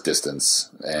power is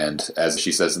distance. And as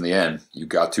she says in the end, you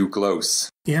got too close.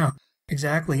 Yeah,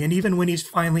 exactly. And even when he's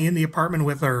finally in the apartment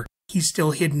with her, he's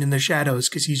still hidden in the shadows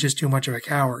because he's just too much of a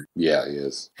coward. Yeah, he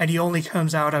is. And he only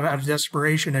comes out of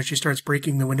desperation as she starts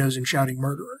breaking the windows and shouting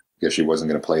murderer. Guess she wasn't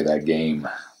going to play that game.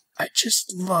 I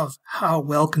just love how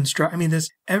well constructed. I mean,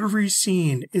 every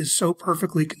scene is so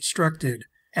perfectly constructed,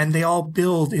 and they all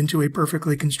build into a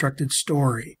perfectly constructed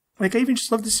story. Like, I even just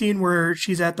love the scene where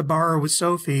she's at the bar with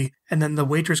Sophie, and then the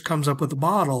waitress comes up with a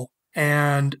bottle,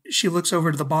 and she looks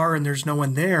over to the bar and there's no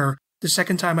one there. The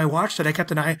second time I watched it, I kept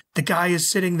an eye. The guy is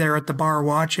sitting there at the bar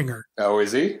watching her. Oh,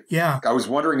 is he? Yeah. I was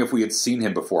wondering if we had seen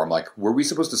him before. I'm like, were we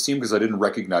supposed to see him? Because I didn't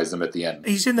recognize him at the end.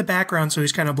 He's in the background, so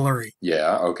he's kind of blurry.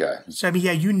 Yeah, okay. So, I mean,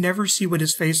 yeah, you never see what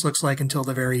his face looks like until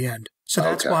the very end. So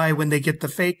that's why when they get the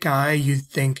fake guy, you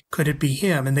think, could it be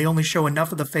him? And they only show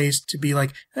enough of the face to be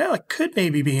like, well, it could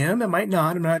maybe be him. It might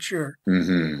not. I'm not sure.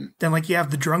 Then, like, you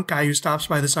have the drunk guy who stops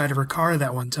by the side of her car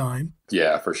that one time.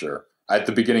 Yeah, for sure. At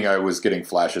the beginning, I was getting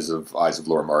flashes of Eyes of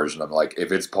Laura Marge, and I'm like,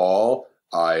 if it's Paul,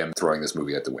 I am throwing this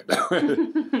movie out the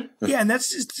window. Yeah, and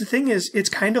that's just, the thing is, it's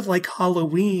kind of like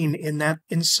Halloween in that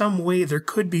in some way there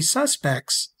could be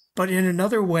suspects, but in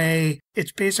another way,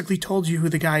 it's basically told you who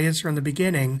the guy is from the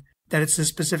beginning, that it's this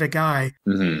specific guy.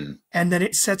 And then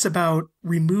it sets about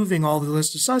removing all the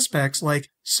list of suspects, like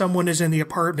someone is in the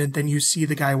apartment, then you see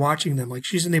the guy watching them. Like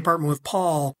she's in the apartment with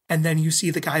Paul, and then you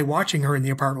see the guy watching her in the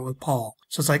apartment with Paul.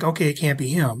 So it's like, okay, it can't be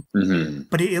him.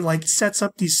 But it like sets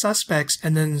up these suspects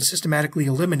and then systematically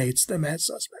eliminates them as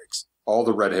suspects. All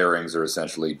the red herrings are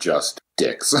essentially just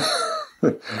dicks.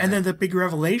 And then the big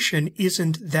revelation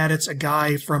isn't that it's a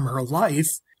guy from her life.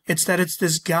 It's that it's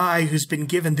this guy who's been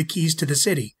given the keys to the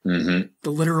city. The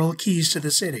literal keys to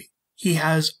the city. He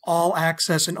has all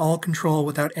access and all control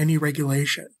without any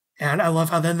regulation. And I love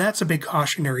how then that's a big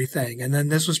cautionary thing. And then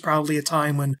this was probably a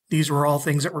time when these were all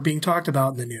things that were being talked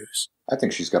about in the news. I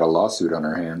think she's got a lawsuit on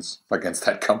her hands against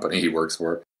that company he works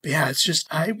for. But yeah, it's just,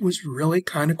 I was really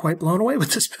kind of quite blown away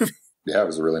with this movie. Yeah, it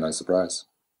was a really nice surprise.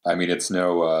 I mean, it's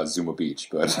no Zuma Beach,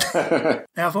 but...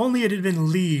 Now, if only it had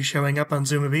been Lee showing up on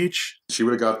Zuma Beach. She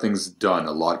would have got things done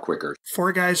a lot quicker.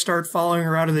 4 guys start following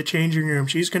her out of the changing room.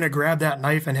 She's going to grab that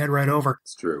knife and head right over.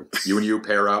 It's true. You and you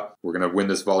pair up. We're going to win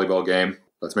this volleyball game.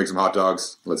 Let's make some hot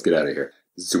dogs. Let's get out of here.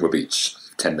 Zuma Beach.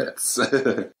 10 minutes.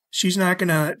 She's not going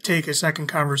to take a second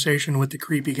conversation with the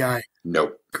creepy guy.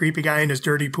 Nope. Creepy guy in his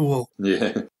dirty pool.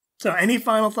 Yeah. So any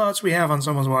final thoughts we have on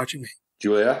Someone's Watching Me?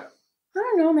 Julia? I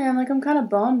don't know, man. Like, I'm kind of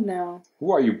bummed now.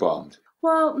 Why are you bummed?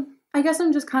 Well, I guess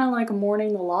I'm just kind of like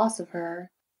mourning the loss of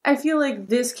her. I feel like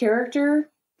this character,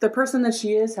 the person that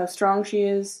she is, how strong she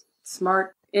is,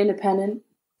 smart, independent,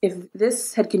 if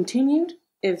this had continued,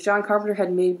 if John Carpenter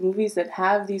had made movies that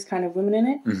have these kind of women in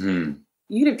it,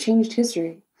 you'd have changed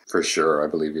history. For sure, I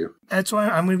believe you. That's why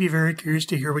I'm going to be very curious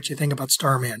to hear what you think about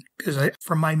Starman. Because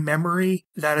from my memory,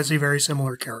 that is a very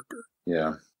similar character.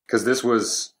 Yeah. Because this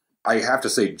was, I have to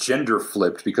say, gender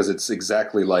flipped because it's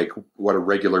exactly like what a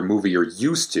regular movie you're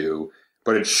used to,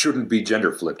 but it shouldn't be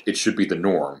gender flipped. It should be the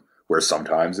norm, where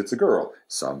sometimes it's a girl,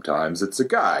 sometimes it's a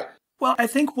guy. Well, I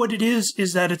think what it is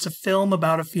that it's a film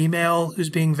about a female who's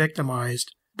being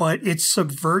victimized, but it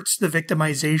subverts the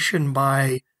victimization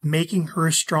by making her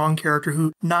a strong character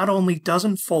who not only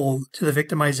doesn't fold to the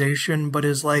victimization, but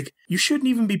is like, you shouldn't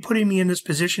even be putting me in this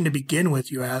position to begin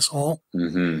with, you asshole.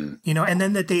 Mm-hmm. You know, and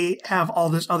then that they have all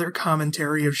this other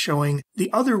commentary of showing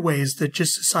the other ways that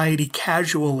just society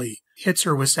casually hits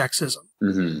her with sexism.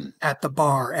 Mm-hmm. At the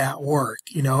bar, at work,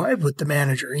 you know, with the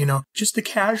manager, you know, just the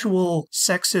casual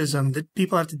sexism that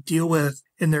people have to deal with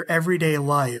in their everyday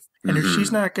life. And if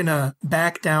she's not going to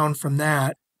back down from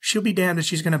that, she'll be damned if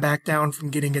she's going to back down from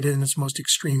getting it in its most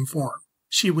extreme form.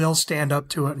 She will stand up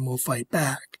to it and will fight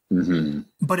back. Mm-hmm.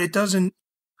 But it doesn't,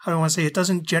 how do I want to say, it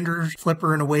doesn't gender flip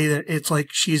her in a way that it's like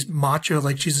she's macho,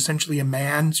 like she's essentially a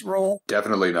man's role.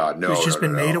 Definitely not. No, who's just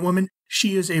been made a woman.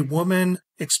 She is a woman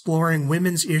exploring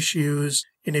women's issues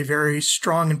in a very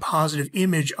strong and positive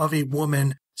image of a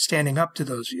woman standing up to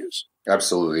those views.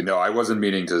 Absolutely. No, I wasn't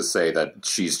meaning to say that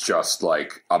she's just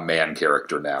like a man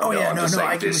character now. Oh, no, yeah, I'm no, just saying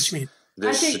I get what you mean.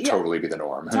 This should totally be the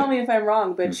norm. Tell me if I'm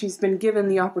wrong, but she's been given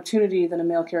the opportunity that a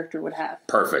male character would have.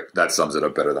 Perfect. That sums it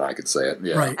up better than I could say it.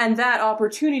 Yeah. Right. And that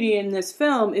opportunity in this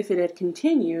film, if it had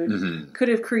continued, could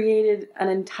have created an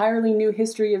entirely new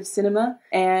history of cinema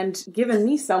and given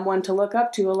me someone to look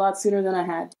up to a lot sooner than I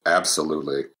had.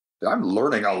 Absolutely. I'm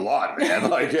learning a lot,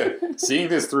 man. Like, seeing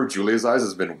this through Julia's eyes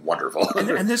has been wonderful.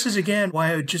 and this is, again,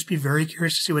 why I would just be very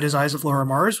curious to see what His Eyes of Laura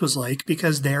Mars was like,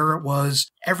 because there it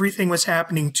was, everything was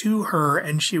happening to her,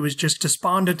 and she was just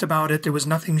despondent about it. There was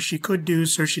nothing she could do,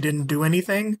 so she didn't do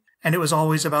anything. And it was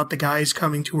always about the guys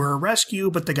coming to her rescue,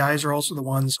 but the guys are also the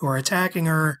ones who are attacking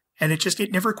her. And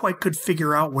it never quite could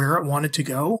figure out where it wanted to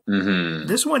go. Mm-hmm.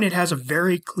 This one, it has a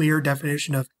very clear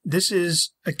definition of, this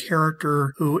is a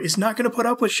character who is not going to put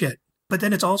up with shit. But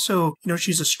then it's also, you know,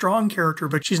 she's a strong character,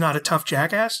 but she's not a tough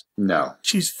jackass. No.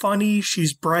 She's funny.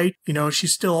 She's bright. You know,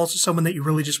 she's still also someone that you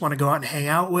really just want to go out and hang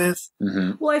out with.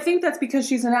 Mm-hmm. Well, I think that's because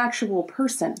she's an actual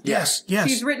person. Yes.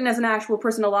 She's written as an actual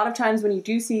person. A lot of times when you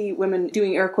do see women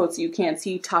doing air quotes, you can't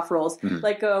see tough roles. Mm-hmm.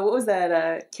 Like, what was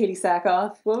that? Katie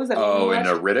Sackhoff? What was that? Oh, in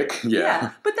Riddick?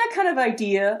 Yeah. But that kind of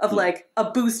idea of like a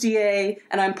bustier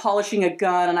and I'm polishing a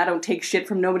gun and I don't take shit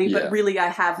from nobody, but really I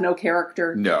have no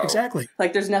character. No. Exactly.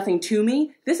 Like there's nothing to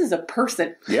me. This is a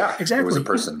person. Yeah, exactly. It was a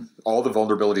person. All the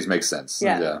vulnerabilities make sense.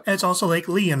 Yeah. And it's also like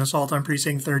Lee in Assault on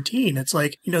Precinct 13. It's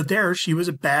like, you know, there she was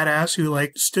a badass who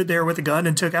like stood there with a gun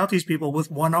and took out these people with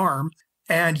one arm.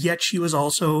 And yet she was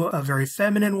also a very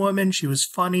feminine woman. She was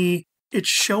funny. It's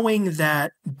showing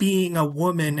that being a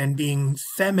woman and being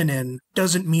feminine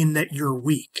doesn't mean that you're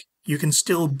weak. You can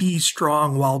still be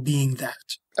strong while being that.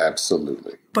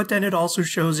 Absolutely. But then it also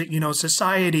shows that, you know,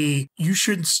 society, you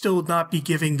should still not be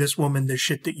giving this woman the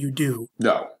shit that you do.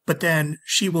 No. But then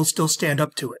she will still stand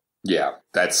up to it. Yeah,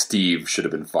 that Steve should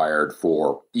have been fired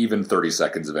for even 30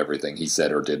 seconds of everything he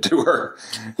said or did to her.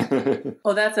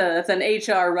 Oh, that's an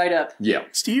HR write-up. Yeah.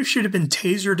 Steve should have been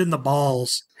tasered in the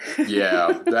balls.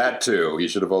 Yeah, that too. He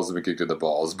should have also been kicked in the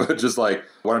balls. But just like,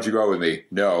 why don't you go out with me?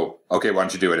 No. Okay, why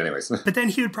don't you do it anyways? But then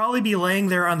he would probably be laying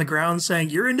there on the ground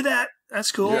saying, you're into that?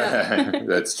 That's cool. Yeah,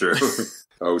 that's true.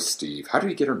 Oh, Steve. How did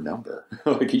he get her number?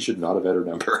 Like, he should not have had her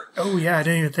number. Oh, yeah, I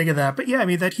didn't even think of that. But yeah, I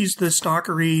mean, that he's the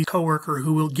stalkery coworker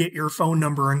who will get your phone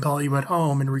number and call you at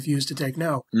home and refuse to take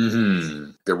no.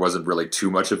 Mm-hmm. There wasn't really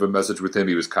too much of a message with him.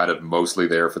 He was kind of mostly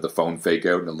there for the phone fake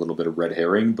out and a little bit of red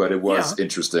herring, but it was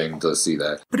interesting to see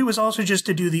that. But it was also just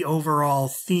to do the overall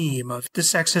theme of the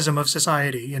sexism of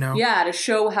society, you know? Yeah, to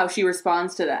show how she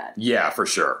responds to that. Yeah, for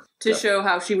sure. to show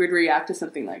how she would react to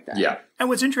something like that. Yeah. And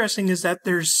what's interesting is that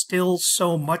there's still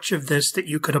so much of this that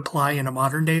you could apply in a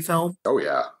modern day film. Oh,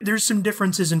 yeah. There's some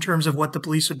differences in terms of what the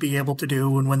police would be able to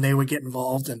do and when they would get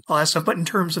involved and all that stuff. But in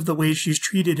terms of the way she's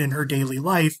treated in her daily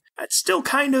life, it's still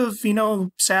kind of,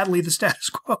 sadly the status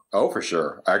quo. Oh, for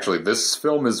sure. Actually, this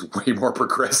film is way more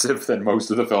progressive than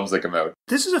most of the films that come out.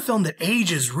 This is a film that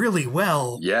ages really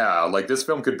well. Yeah, like this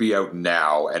film could be out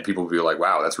now and people would be like,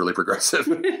 wow, that's really progressive.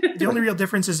 The only real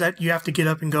difference is that you have to get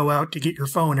up and go out to get your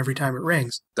phone every time it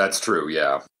rings. That's true,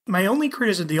 yeah. My only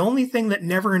criticism, the only thing that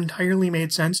never entirely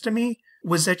made sense to me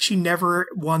was that she never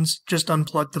once just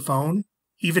unplugged the phone,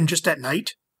 even just at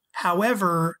night.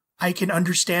 However, I can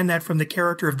understand that from the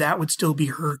character if that would still be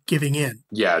her giving in.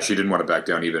 Yeah, she didn't want to back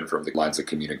down even from the lines of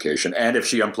communication. And if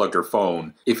she unplugged her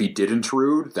phone, if he did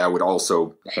intrude, that would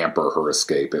also hamper her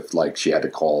escape if, she had to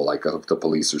call, the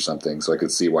police or something. So I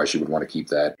could see why she would want to keep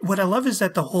that. What I love is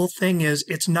that the whole thing is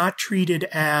it's not treated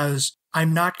as,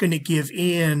 I'm not going to give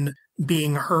in,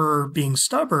 being her being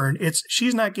stubborn. It's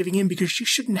she's not giving in because she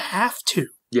shouldn't have to.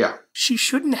 Yeah. She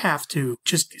shouldn't have to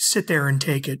just sit there and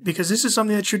take it because this is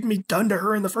something that shouldn't be done to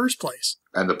her in the first place.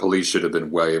 And the police should have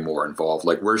been way more involved.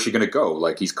 Where's she going to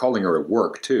go? He's calling her at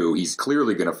work, too. He's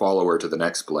clearly going to follow her to the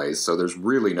next place, so there's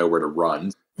really nowhere to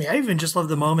run. I even just love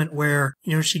the moment where,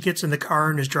 she gets in the car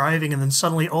and is driving and then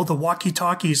suddenly, the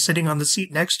walkie-talkie is sitting on the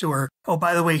seat next to her. Oh,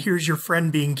 by the way, here's your friend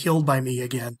being killed by me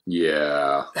again.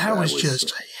 Yeah. That was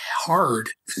just hard.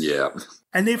 Yeah.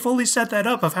 And they fully set that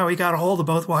up of how he got a hold of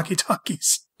both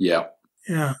walkie-talkies. Yeah.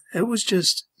 Yeah. It was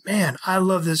just, man, I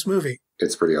love this movie.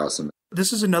 It's pretty awesome.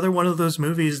 This is another one of those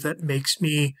movies that makes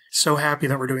me so happy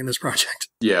that we're doing this project.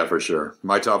 Yeah, for sure.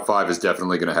 My top 5 is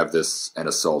definitely going to have this and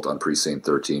Assault on Precinct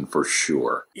 13 for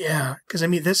sure. Yeah, because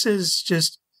this is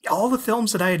just all the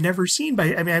films that I had never seen.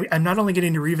 I'm not only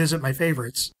getting to revisit my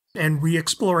favorites and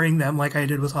re-exploring them like I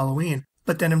did with Halloween,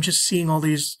 but then I'm just seeing all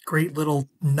these great little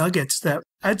nuggets that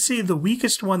I'd say the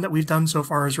weakest one that we've done so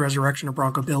far is Resurrection of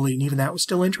Bronco Billy, and even that was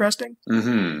still interesting.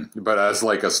 Mm-hmm. But as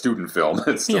a student film,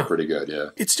 it's still pretty good, yeah.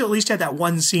 It still at least had that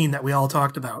one scene that we all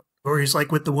talked about, where he's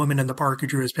with the woman in the park who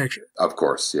drew his picture. Of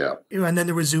course, yeah. And then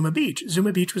there was Zuma Beach.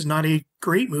 Zuma Beach was not a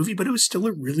great movie, but it was still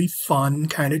a really fun,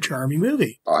 kind of charming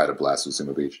movie. I had a blast with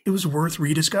Zuma Beach. It was worth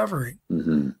rediscovering.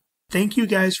 Mm-hmm. Thank you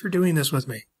guys for doing this with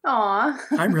me. Aw.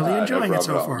 I'm really enjoying it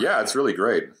so far. Yeah, it's really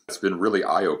great. It's been really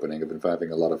eye-opening. I've been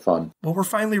having a lot of fun. Well, we're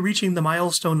finally reaching the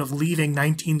milestone of leaving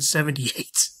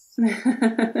 1978.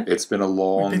 It's been a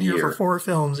long year. We've been here for 4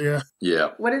 films, yeah. Yeah.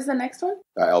 What is the next one?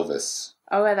 Elvis.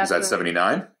 Oh, yeah, that's Is that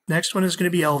 79? Next one is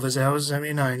going to be Elvis. That was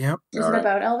 79, yep. Is it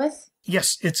about Elvis?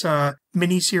 Yes, it's a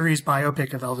mini-series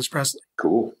biopic of Elvis Presley.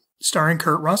 Cool. Starring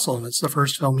Kurt Russell, and it's the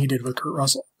first film he did with Kurt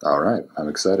Russell. All right. I'm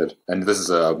excited. And this is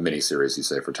a miniseries, you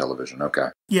say, for television. Okay.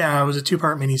 Yeah, it was a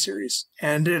 2-part miniseries.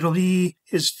 And it'll be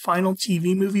his final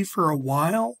TV movie for a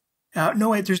while. No,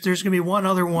 wait, there's going to be one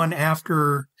other one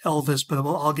after Elvis, but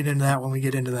I'll get into that when we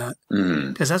get into that.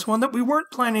 Because that's one that we weren't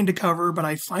planning to cover, but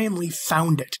I finally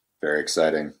found it. Very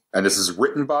exciting. And this is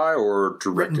written by or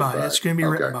directed written by? It's going to be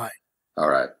written by. All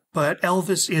right. But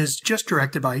Elvis is just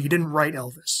directed by. He didn't write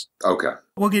Elvis. Okay.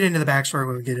 We'll get into the backstory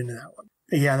when we get into that one.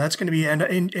 But yeah, that's going to be,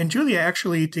 and Julia,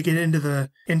 actually, to get into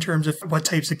in terms of what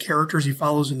types of characters he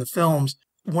follows in the films,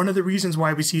 one of the reasons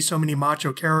why we see so many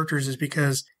macho characters is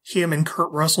because him and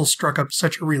Kurt Russell struck up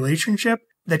such a relationship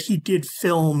that he did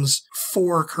films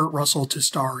for Kurt Russell to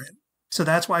star in. So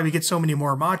that's why we get so many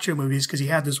more macho movies, because he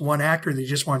had this one actor that he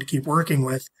just wanted to keep working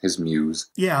with. His muse.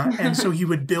 Yeah, and so he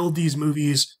would build these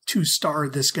movies to star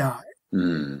this guy.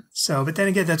 So, but then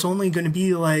again, that's only going to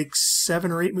be 7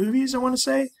 or 8 movies, I want to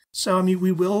say. So,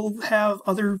 we will have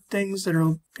other things that are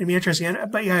going to be interesting.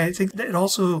 But yeah, I think that it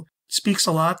also speaks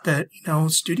a lot that,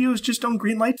 studios just don't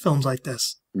greenlight films like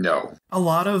this. No. A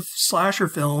lot of slasher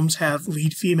films have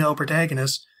lead female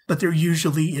protagonists, but they're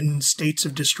usually in states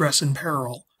of distress and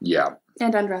peril. Yeah.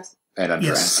 And undress.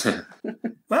 Yes.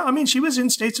 Well, she was in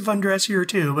states of undress here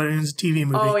too, but it was a TV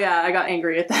movie. Oh, yeah, I got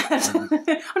angry at that.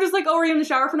 I'm just were you in the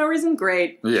shower for no reason?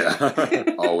 Great.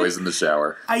 Yeah, always in the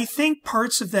shower. I think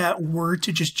parts of that were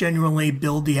to just genuinely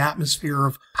build the atmosphere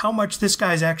of how much this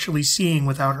guy's actually seeing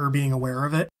without her being aware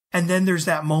of it. And then there's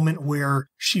that moment where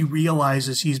she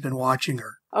realizes he's been watching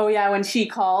her. Oh, yeah, when she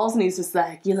calls and he's just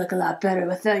you look a lot better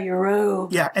without your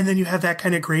robe. Yeah, and then you have that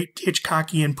kind of great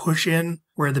Hitchcockian push-in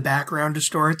where the background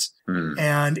distorts.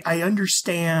 And I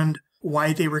understand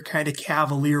why they were kind of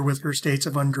cavalier with her states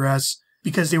of undress,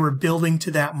 because they were building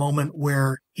to that moment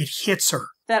where it hits her.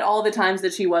 that all the times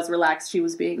that she was relaxed, she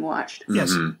was being watched.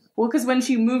 Yes. Well, because when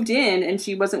she moved in and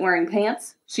she wasn't wearing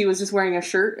pants, she was just wearing a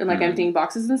shirt and, like, emptying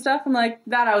boxes and stuff. I'm like,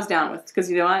 that I was down with. Because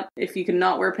you know what? If you can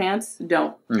not wear pants,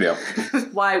 don't. Yeah.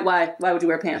 Why would you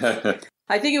wear pants?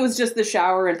 I think it was just the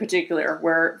shower in particular,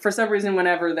 where for some reason,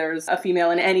 whenever there's a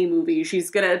female in any movie, she's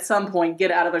going to at some point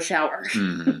get out of a shower.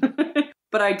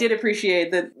 But I did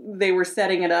appreciate that they were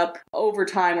setting it up over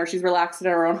time where she's relaxed in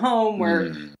her own home,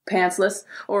 where pantsless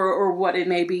or what it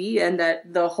may be, and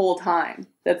that the whole time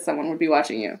that someone would be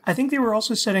watching you. I think they were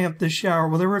also setting up the shower.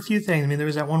 Well, there were a few things. I mean, there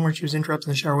was that one where she was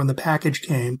interrupting the shower when the package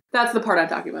came. That's the part I'm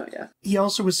talking about, yeah. He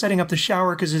also was setting up the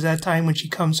shower because there's that time when she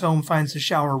comes home, finds the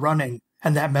shower running,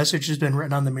 and that message has been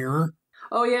written on the mirror.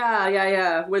 Oh,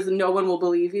 yeah. Was no one will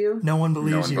believe you? No one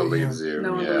believes you. No one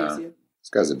believes you. This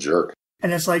guy's a jerk.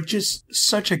 And it's like just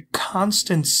such a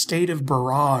constant state of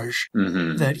barrage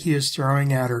that he is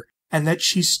throwing at her, and that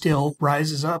she still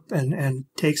rises up and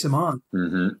takes him on.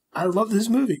 I love this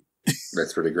movie.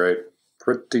 That's pretty great.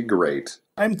 Pretty great.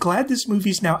 I'm glad this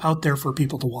movie's now out there for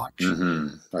people to watch.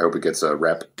 I hope it gets a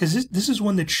rep. Because this is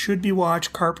one that should be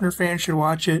watched. Carpenter fans should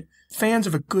watch it. Fans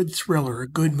of a good thriller, a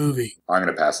good movie. I'm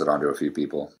going to pass it on to a few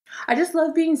people. I just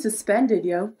love being suspended,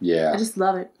 yo. Yeah. I just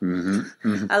love it.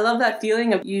 I love that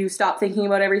feeling of you stop thinking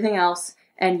about everything else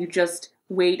and you just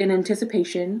wait in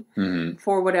anticipation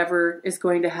for whatever is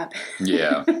going to happen.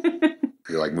 Yeah.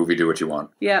 You're like, movie, do what you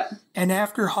want. Yep. And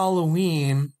after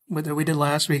Halloween, that we did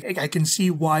last week, I can see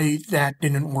why that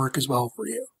didn't work as well for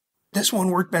you. This one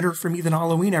worked better for me than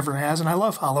Halloween ever has, and I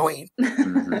love Halloween.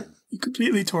 You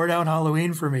completely tore down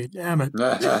Halloween for me. Damn it.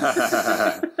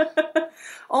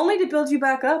 Only to build you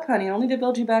back up, honey. Only to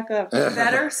build you back up.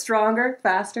 Better, stronger,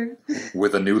 faster.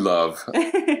 With a new love.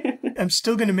 I'm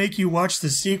still going to make you watch the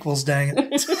sequels, dang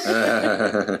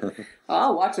it.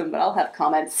 I'll watch them, but I'll have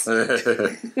comments.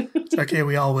 It's okay,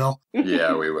 we all will.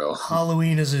 Yeah, we will.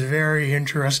 Halloween is a very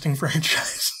interesting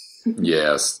franchise.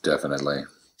 Yes, definitely.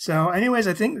 So anyways,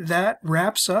 I think that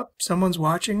wraps up Someone's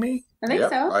Watching Me. I think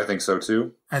so. I think so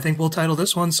too. I think we'll title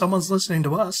this one Someone's Listening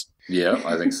to Us. Yeah,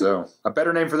 I think so. A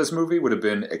better name for this movie would have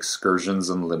been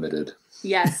Excursions Unlimited.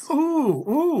 Yes.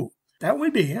 Ooh. That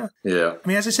would be, yeah. Yeah. I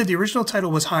mean, as I said, the original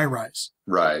title was High Rise.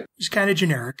 Right. It's kind of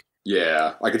generic.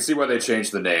 Yeah, I can see why they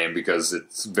changed the name because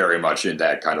it's very much in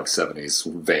that kind of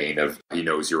 70s vein of he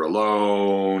knows you're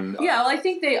alone. Yeah, well, I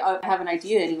think they have an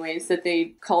idea anyways that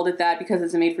they called it that because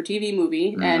it's a made-for-TV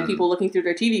movie and people looking through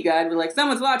their TV guide were like,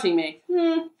 someone's watching me.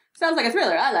 Sounds like a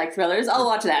thriller. I like thrillers. I'll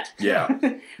watch that. Yeah.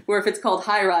 Where if it's called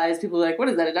High Rise, people are like, what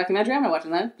is that, a documentary? I'm not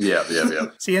watching that. Yeah.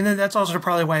 See, and then that's also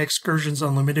probably why Excursions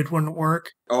Unlimited wouldn't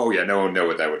work. Oh, yeah, no one know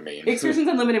what that would mean. Excursions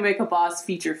Unlimited make a boss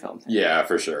feature film. Yeah,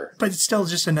 for sure. But it's still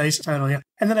just a nice title, yeah.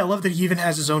 And then I love that he even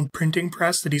has his own printing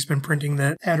press that he's been printing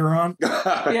the header on.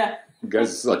 Yeah. You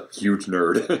guys are like huge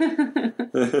nerd.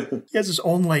 He has his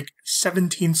own,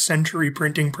 17th century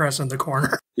printing press in the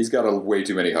corner. He's got way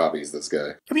too many hobbies, this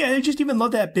guy. I mean, I just even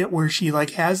love that bit where she,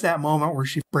 has that moment where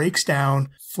she breaks down,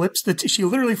 she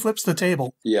literally flips the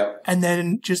table. Yep. And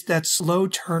then just that slow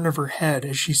turn of her head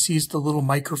as she sees the little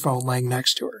microphone laying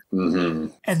next to her.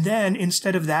 And then,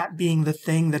 instead of that being the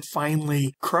thing that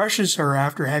finally crushes her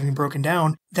after having broken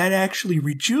down, that actually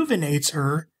rejuvenates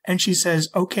her. And she says,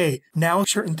 okay, now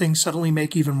certain things suddenly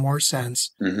make even more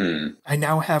sense. I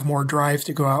now have more drive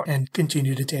to go out and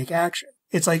continue to take action.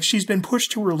 It's like she's been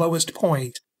pushed to her lowest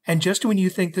point, and just when you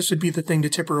think this would be the thing to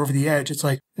tip her over the edge, it's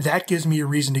like, that gives me a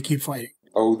reason to keep fighting.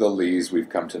 Oh, the Lees we've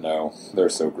come to know. They're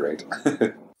so great.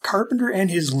 Carpenter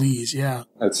and his Lees, yeah.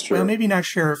 That's true. Well, maybe not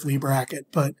Sheriff Lee Brackett,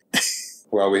 but...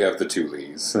 Well, we have the two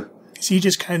Lees. He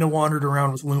just kind of wandered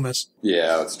around with Loomis.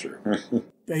 Yeah, that's true.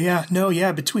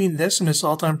 But between this and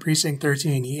Assault on Precinct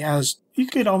 13, you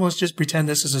could almost just pretend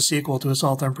this is a sequel to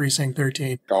Assault on Precinct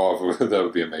 13. Oh, that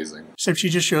would be amazing. Except she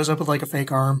just shows up with a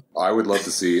fake arm. I would love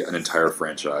to see an entire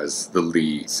franchise, the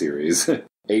Lee series.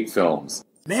 8 films.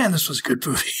 Man, this was a good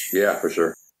movie. Yeah, for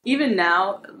sure. Even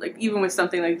now, even with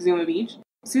something like Zuma Beach,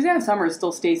 Suzanne Summers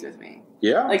still stays with me.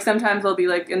 Yeah. Sometimes I'll be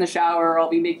in the shower or I'll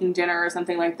be making dinner or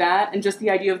something like that. And just the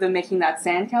idea of them making that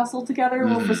sandcastle together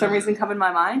will for some reason come in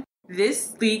my mind.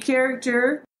 This Lee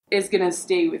character is going to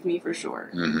stay with me for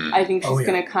sure. I think she's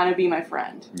going to kind of be my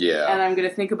friend. Yeah. And I'm going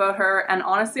to think about her. And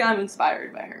honestly, I'm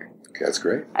inspired by her. Okay, that's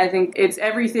great. I think it's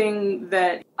everything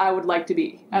that I would like to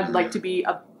be. I'd like to be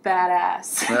a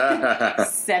badass.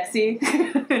 Sexy.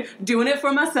 Doing it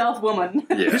for myself, woman.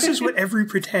 Yeah. This is what every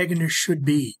protagonist should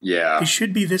be. Yeah. They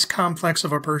should be this complex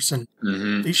of a person.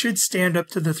 Mm-hmm. They should stand up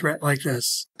to the threat like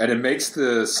this. And it makes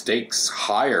the stakes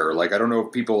higher. Like, I don't know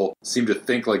if people seem to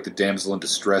think like the damsel in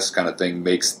distress kind of thing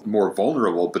makes more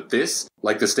vulnerable, but this,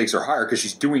 like, the stakes are higher because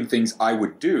she's doing things I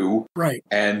would do. Right.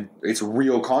 And it's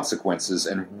real consequences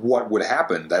and what would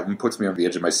happen. That one puts me on the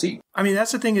edge of my seat. I mean,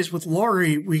 that's the thing is with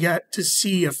Laurie, we got to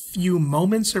see a few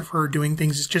moments of her doing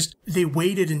things. It's just they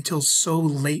waited until so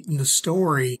late in the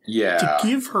story to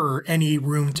give her any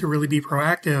room to really be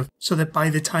proactive so that by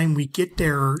the time we get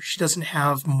there, she doesn't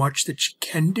have much that she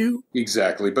can do.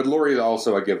 Exactly. But Laurie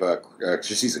also, I give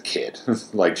she's a kid.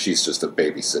 Like, she's just a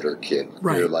babysitter kid.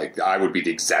 Right. Like, I would be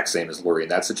the exact same as Laurie in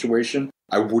that situation.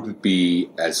 I wouldn't be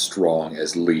as strong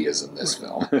as Lee is in this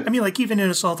film. I mean, like, even in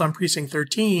Assault on Precinct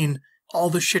 13, all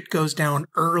the shit goes down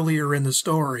earlier in the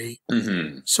story.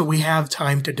 Mm-hmm. So we have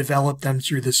time to develop them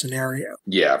through the scenario.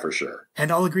 Yeah, for sure.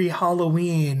 And I'll agree,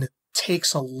 Halloween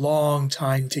takes a long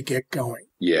time to get going.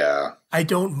 Yeah. I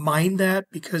don't mind that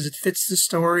because it fits the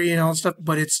story and all that stuff,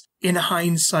 but it's in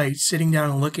hindsight, sitting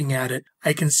down and looking at it,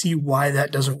 I can see why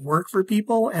that doesn't work for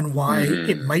people and why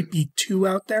it might be too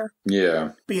out there.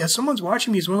 Yeah. But yeah, someone's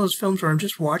watching me. It's one of those films where I'm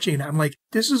just watching it. I'm like,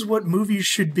 this is what movies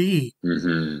should be.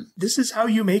 Mm-hmm. This is how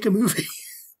you make a movie.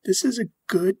 This is a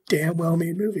good, damn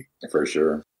well-made movie. For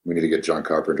sure. We need to get John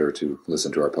Carpenter to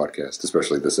listen to our podcast,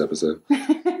 especially this episode.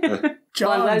 John,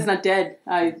 well, I'm glad he's not dead.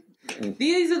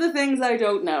 These are the things I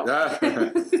don't know.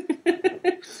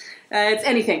 It's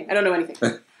anything. I don't know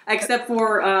anything. Except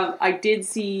for, I did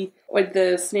see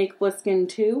the Snake Plissken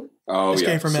 2. Oh,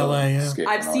 Escape from LA, yeah.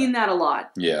 I've seen that a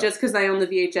lot. Yeah. Just because I own the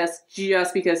VHS,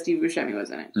 just because Steve Buscemi was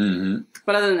in it. Mm-hmm.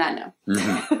 But other than that, no.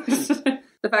 Mm-hmm.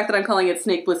 The fact that I'm calling it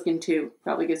Snake Plissken 2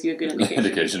 probably gives you a good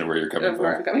indication of where you're coming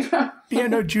where I'm coming from. Yeah,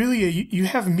 no, Julia, you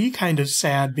have me kind of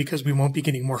sad because we won't be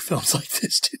getting more films like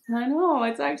this, too. I know,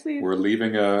 it's actually... We're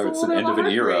leaving it's an end of an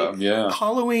era. Yeah.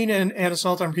 Halloween and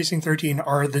Assault on Precinct 13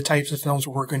 are the types of films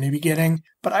we're going to be getting,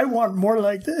 but I want more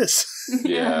like this.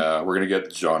 Yeah, we're going to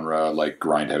get genre, like,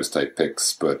 grindhouse type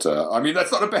picks, but, I mean,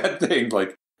 that's not a bad thing.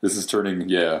 Like, this is turning,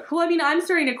 Well, I mean, I'm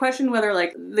starting to question whether,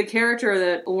 like, the character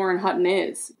that Lauren Hutton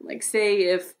is, like,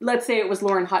 let's say it was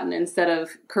Lauren Hutton instead of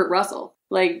Kurt Russell.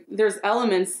 Like, there's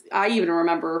elements I even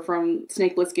remember from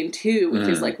Snake Plissken 2, which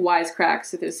is, like,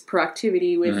 wisecracks with his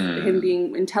proactivity, with him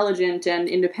being intelligent and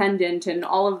independent and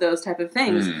all of those type of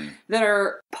things that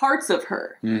are parts of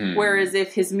her. Whereas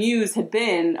if his muse had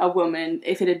been a woman,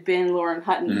 if it had been Lauren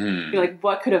Hutton, you're like,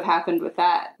 what could have happened with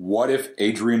that? What if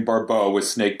Adrienne Barbeau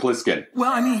was Snake Plissken?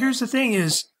 Well, I mean, here's the thing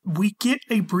is, we get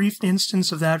a brief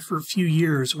instance of that for a few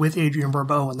years with Adrienne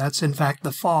Barbeau, and that's, in fact,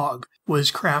 The Fog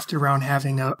was crafted around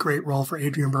having a great role for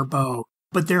Adrienne Barbeau,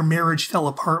 but their marriage fell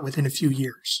apart within a few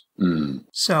years.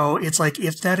 So it's like,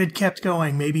 if that had kept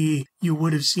going, maybe you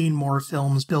would have seen more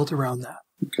films built around that.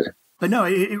 Okay. But no,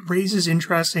 it raises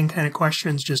interesting kind of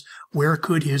questions, just where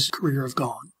could his career have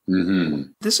gone?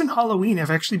 This and Halloween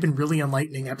have actually been really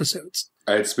enlightening episodes.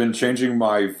 It's been changing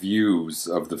my views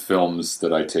of the films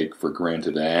that I take for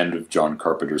granted and of John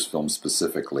Carpenter's films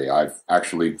specifically. I'm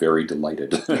actually very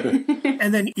delighted.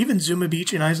 And then even Zuma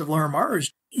Beach and Eyes of Laura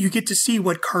Mars, you get to see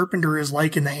what Carpenter is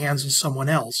like in the hands of someone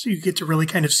else. You get to really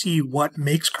kind of see what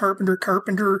makes Carpenter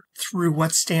Carpenter through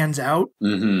what stands out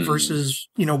versus,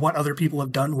 what other people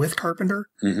have done with Carpenter.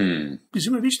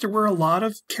 Zuma Beach, there were a lot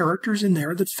of characters in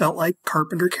there that felt like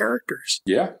Carpenter characters.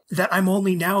 Yeah. That I'm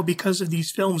only now, because of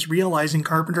these films, realizing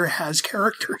Carpenter has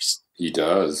characters. He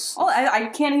does. Oh, I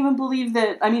can't even believe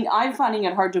that. I mean, I'm finding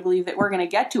it hard to believe that we're going to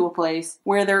get to a place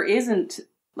where there isn't,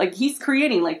 like, he's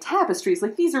creating, like, tapestries.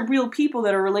 Like, these are real people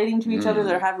that are relating to each other,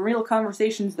 that are having real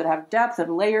conversations, that have depth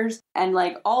and layers, and,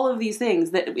 like, all of these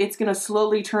things that it's going to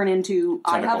slowly turn into,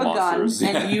 Tentacle I have a monsters.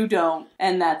 gun, and you don't,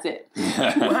 and that's it.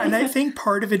 Well, and I think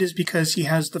part of it is because he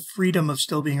has the freedom of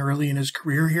still being early in his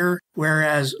career here,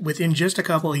 whereas within just a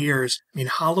couple of years, I mean,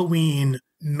 Halloween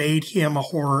made him a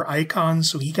horror icon,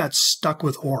 so he got stuck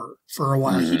with horror for a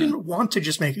while. He didn't want to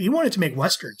just he wanted to make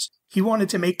westerns. He wanted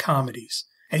to make comedies.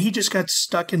 And he just got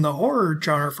stuck in the horror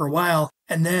genre for a while,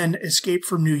 and then Escape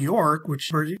from New York, which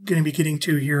we're going to be getting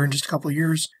to here in just a couple of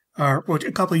years, a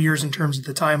couple of years in terms of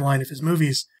the timeline of his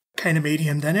movies, kind of made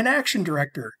him then an action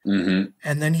director. And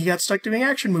then he got stuck doing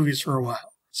action movies for a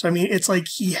while. So, I mean, it's like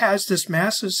he has this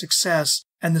massive success,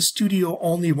 and the studio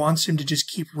only wants him to just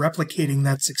keep replicating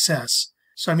that success.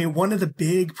 So, I mean, one of the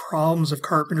big problems of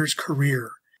Carpenter's career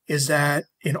is that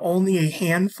in only a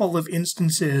handful of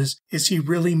instances is he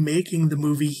really making the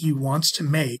movie he wants to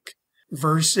make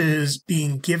versus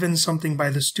being given something by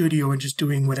the studio and just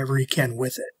doing whatever he can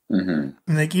with it. And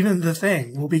like even The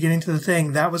Thing, we'll be getting to The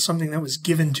Thing, that was something that was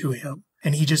given to him,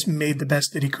 and he just made the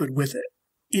best that he could with it.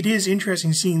 It is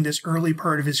interesting seeing this early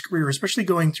part of his career, especially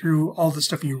going through all the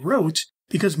stuff he wrote,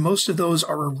 because most of those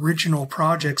are original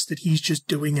projects that he's just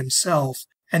doing himself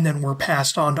and then were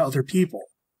passed on to other people.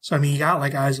 So, I mean, you got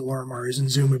like Eyes of Laura Mars and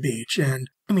Zuma Beach. And,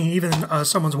 I mean, even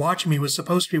Someone's Watching Me was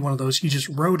supposed to be one of those. He just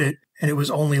wrote it, and it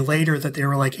was only later that they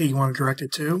were like, hey, you want to direct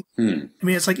it too? I mean,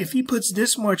 it's like if he puts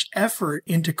this much effort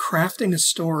into crafting a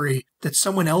story that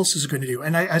someone else is going to do.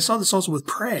 And I saw this also with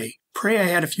Prey. Prey I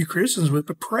had a few criticisms with,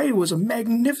 but Prey was a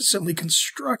magnificently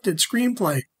constructed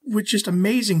screenplay with just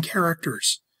amazing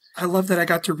characters. I love that I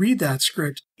got to read that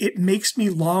script. It makes me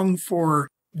long for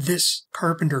this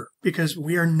Carpenter, because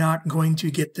we are not going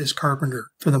to get this Carpenter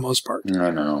for the most part.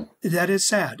 I know. That is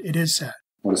sad. It is sad.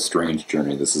 What a strange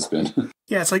journey this has been.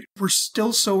 Yeah, it's like we're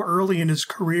still so early in his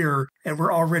career, and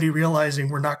we're already realizing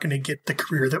we're not going to get the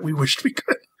career that we wished we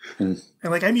could. And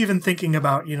like, I'm even thinking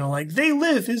about, like, They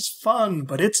Live is fun,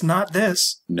 but it's not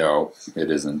this. No,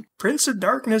 it isn't. Prince of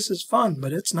Darkness is fun,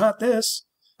 but it's not this.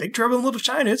 Big Trouble in Little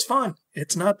China, it's fun.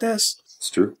 It's not this. It's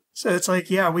true. So it's like,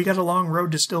 yeah, we got a long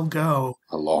road to still go.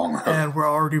 A long road. And we're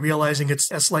already realizing it's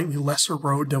a slightly lesser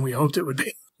road than we hoped it would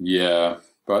be. Yeah,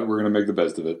 but we're going to make the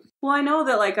best of it. Well, I know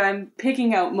that, like, I'm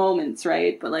picking out moments,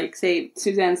 right? But, like, say,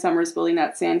 Suzanne Summers building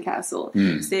that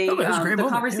sandcastle. Say, the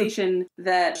conversation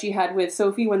that she had with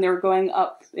Sophie when they were going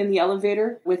up in the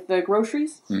elevator with the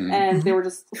groceries. And they were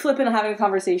just flipping and having a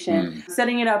conversation.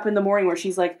 Setting it up in the morning where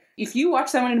she's like, if you watch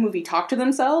someone in a movie talk to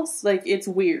themselves, like, it's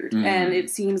weird. And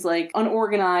it seems like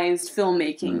unorganized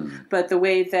filmmaking. But the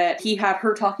way that he had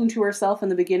her talking to herself in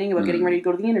the beginning about getting ready to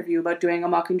go to the interview, about doing a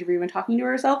mock interview and talking to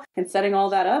herself, and setting all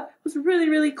that up was really,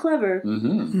 really clever.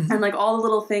 And like all the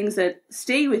little things that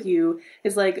stay with you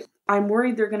is like, I'm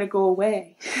worried they're going to go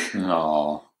away.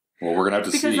 Oh, well, we're going to have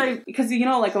to see. Because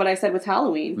like what I said with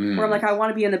Halloween, where I'm like, I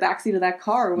want to be in the backseat of that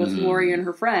car with Laurie and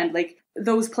her friend. Like,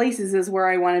 those places is where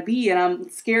I want to be. And I'm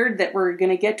scared that we're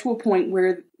going to get to a point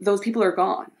where those people are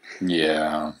gone.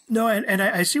 Yeah. No, and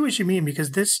I see what you mean,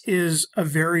 because this is a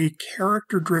very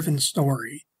character-driven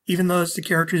story, even though the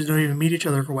characters don't even meet each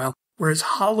other for a while. Whereas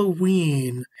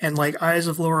Halloween and like Eyes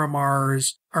of Laura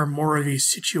Mars are more of a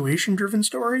situation-driven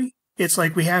story. It's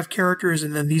like we have characters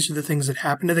and then these are the things that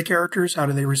happen to the characters. How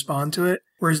do they respond to it?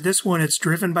 Whereas this one, it's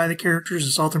driven by the characters.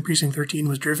 Assault on Precinct 13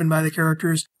 was driven by the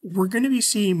characters. We're going to be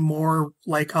seeing more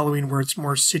like Halloween where it's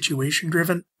more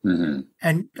situation-driven.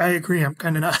 And I agree. I'm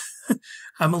kind of not...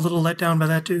 I'm a little let down by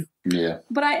that too. Yeah.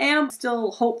 But I am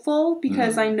still hopeful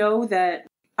because I know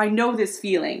this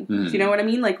feeling. Do you know what I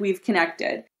mean? Like, we've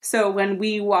connected. So when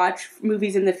we watch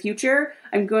movies in the future,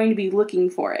 I'm going to be looking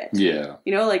for it. Yeah.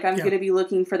 I'm going to be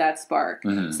looking for that spark.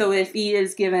 So if he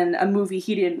is given a movie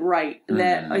he didn't write,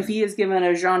 that if he is given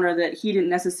a genre that he didn't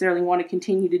necessarily want to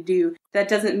continue to do, that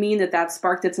doesn't mean that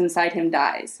spark that's inside him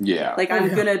dies. Yeah. Like,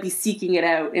 I'm going to be seeking it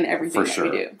out in everything that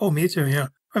we do. Oh, me too, yeah.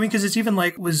 I mean, because it's even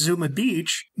like with Zuma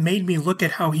Beach, made me look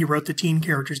at how he wrote the teen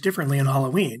characters differently in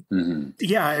Halloween.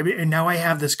 Yeah, I mean, and now I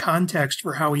have this context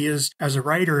for how he is as a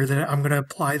writer that I'm going to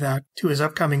apply that to his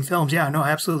upcoming films. Yeah, no,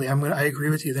 absolutely. I agree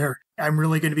with you there. I'm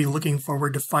really going to be looking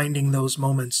forward to finding those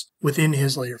moments within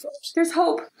his later films. There's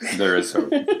hope. There is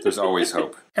hope. There's always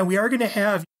hope. And we are going to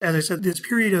have, as I said, this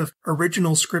period of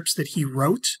original scripts that he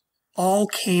wrote all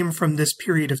came from this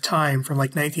period of time, from like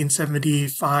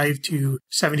 1975 to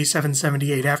 77,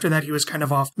 78. After that, he was kind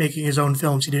of off making his own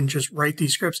films. He didn't just write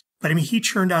these scripts. But I mean, he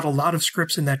churned out a lot of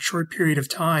scripts in that short period of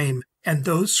time. And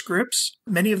those scripts,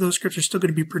 many of those scripts are still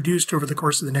going to be produced over the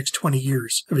course of the next 20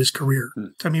 years of his career.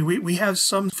 So, I mean, we have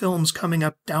some films coming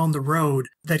up down the road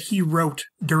that he wrote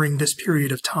during this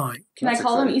period of time. Can I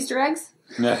call them Easter eggs?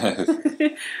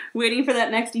 Waiting for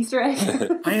that next Easter egg.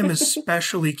 I am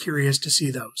especially curious to see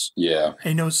those. Yeah.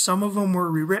 I know some of them were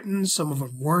rewritten, some of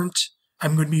them weren't.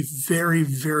 I'm going to be very,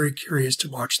 very curious to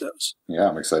watch those. Yeah,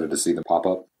 I'm excited to see them pop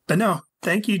up. But no,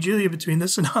 thank you, Julia. Between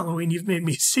this and Halloween, you've made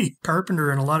me see Carpenter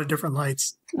in a lot of different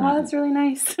lights. Oh, that's really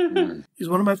nice. He's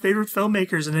one of my favorite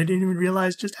filmmakers, and I didn't even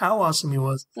realize just how awesome he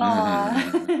was.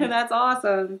 Aw, that's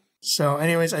awesome. So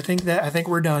anyways, I think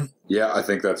we're done. Yeah, I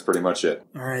think that's pretty much it.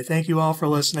 All right. Thank you all for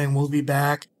listening. We'll be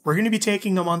back. We're going to be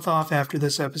taking a month off after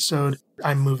this episode.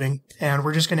 I'm moving, and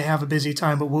we're just going to have a busy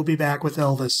time, but we'll be back with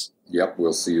Elvis. Yep,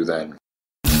 we'll see you then.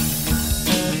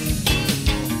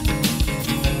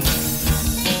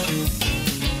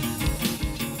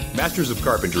 Masters of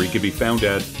Carpentry can be found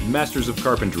at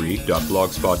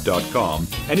mastersofcarpentry.blogspot.com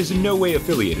and is in no way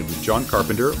affiliated with John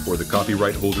Carpenter or the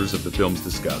copyright holders of the films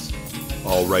discussed.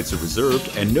 All rights are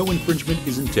reserved and no infringement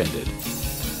is intended.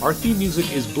 Our theme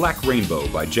music is Black Rainbow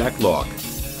by Jack Locke.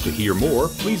 To hear more,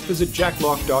 please visit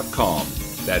jacklock.com.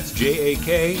 That's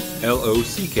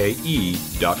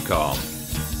JAKLOCKE.com.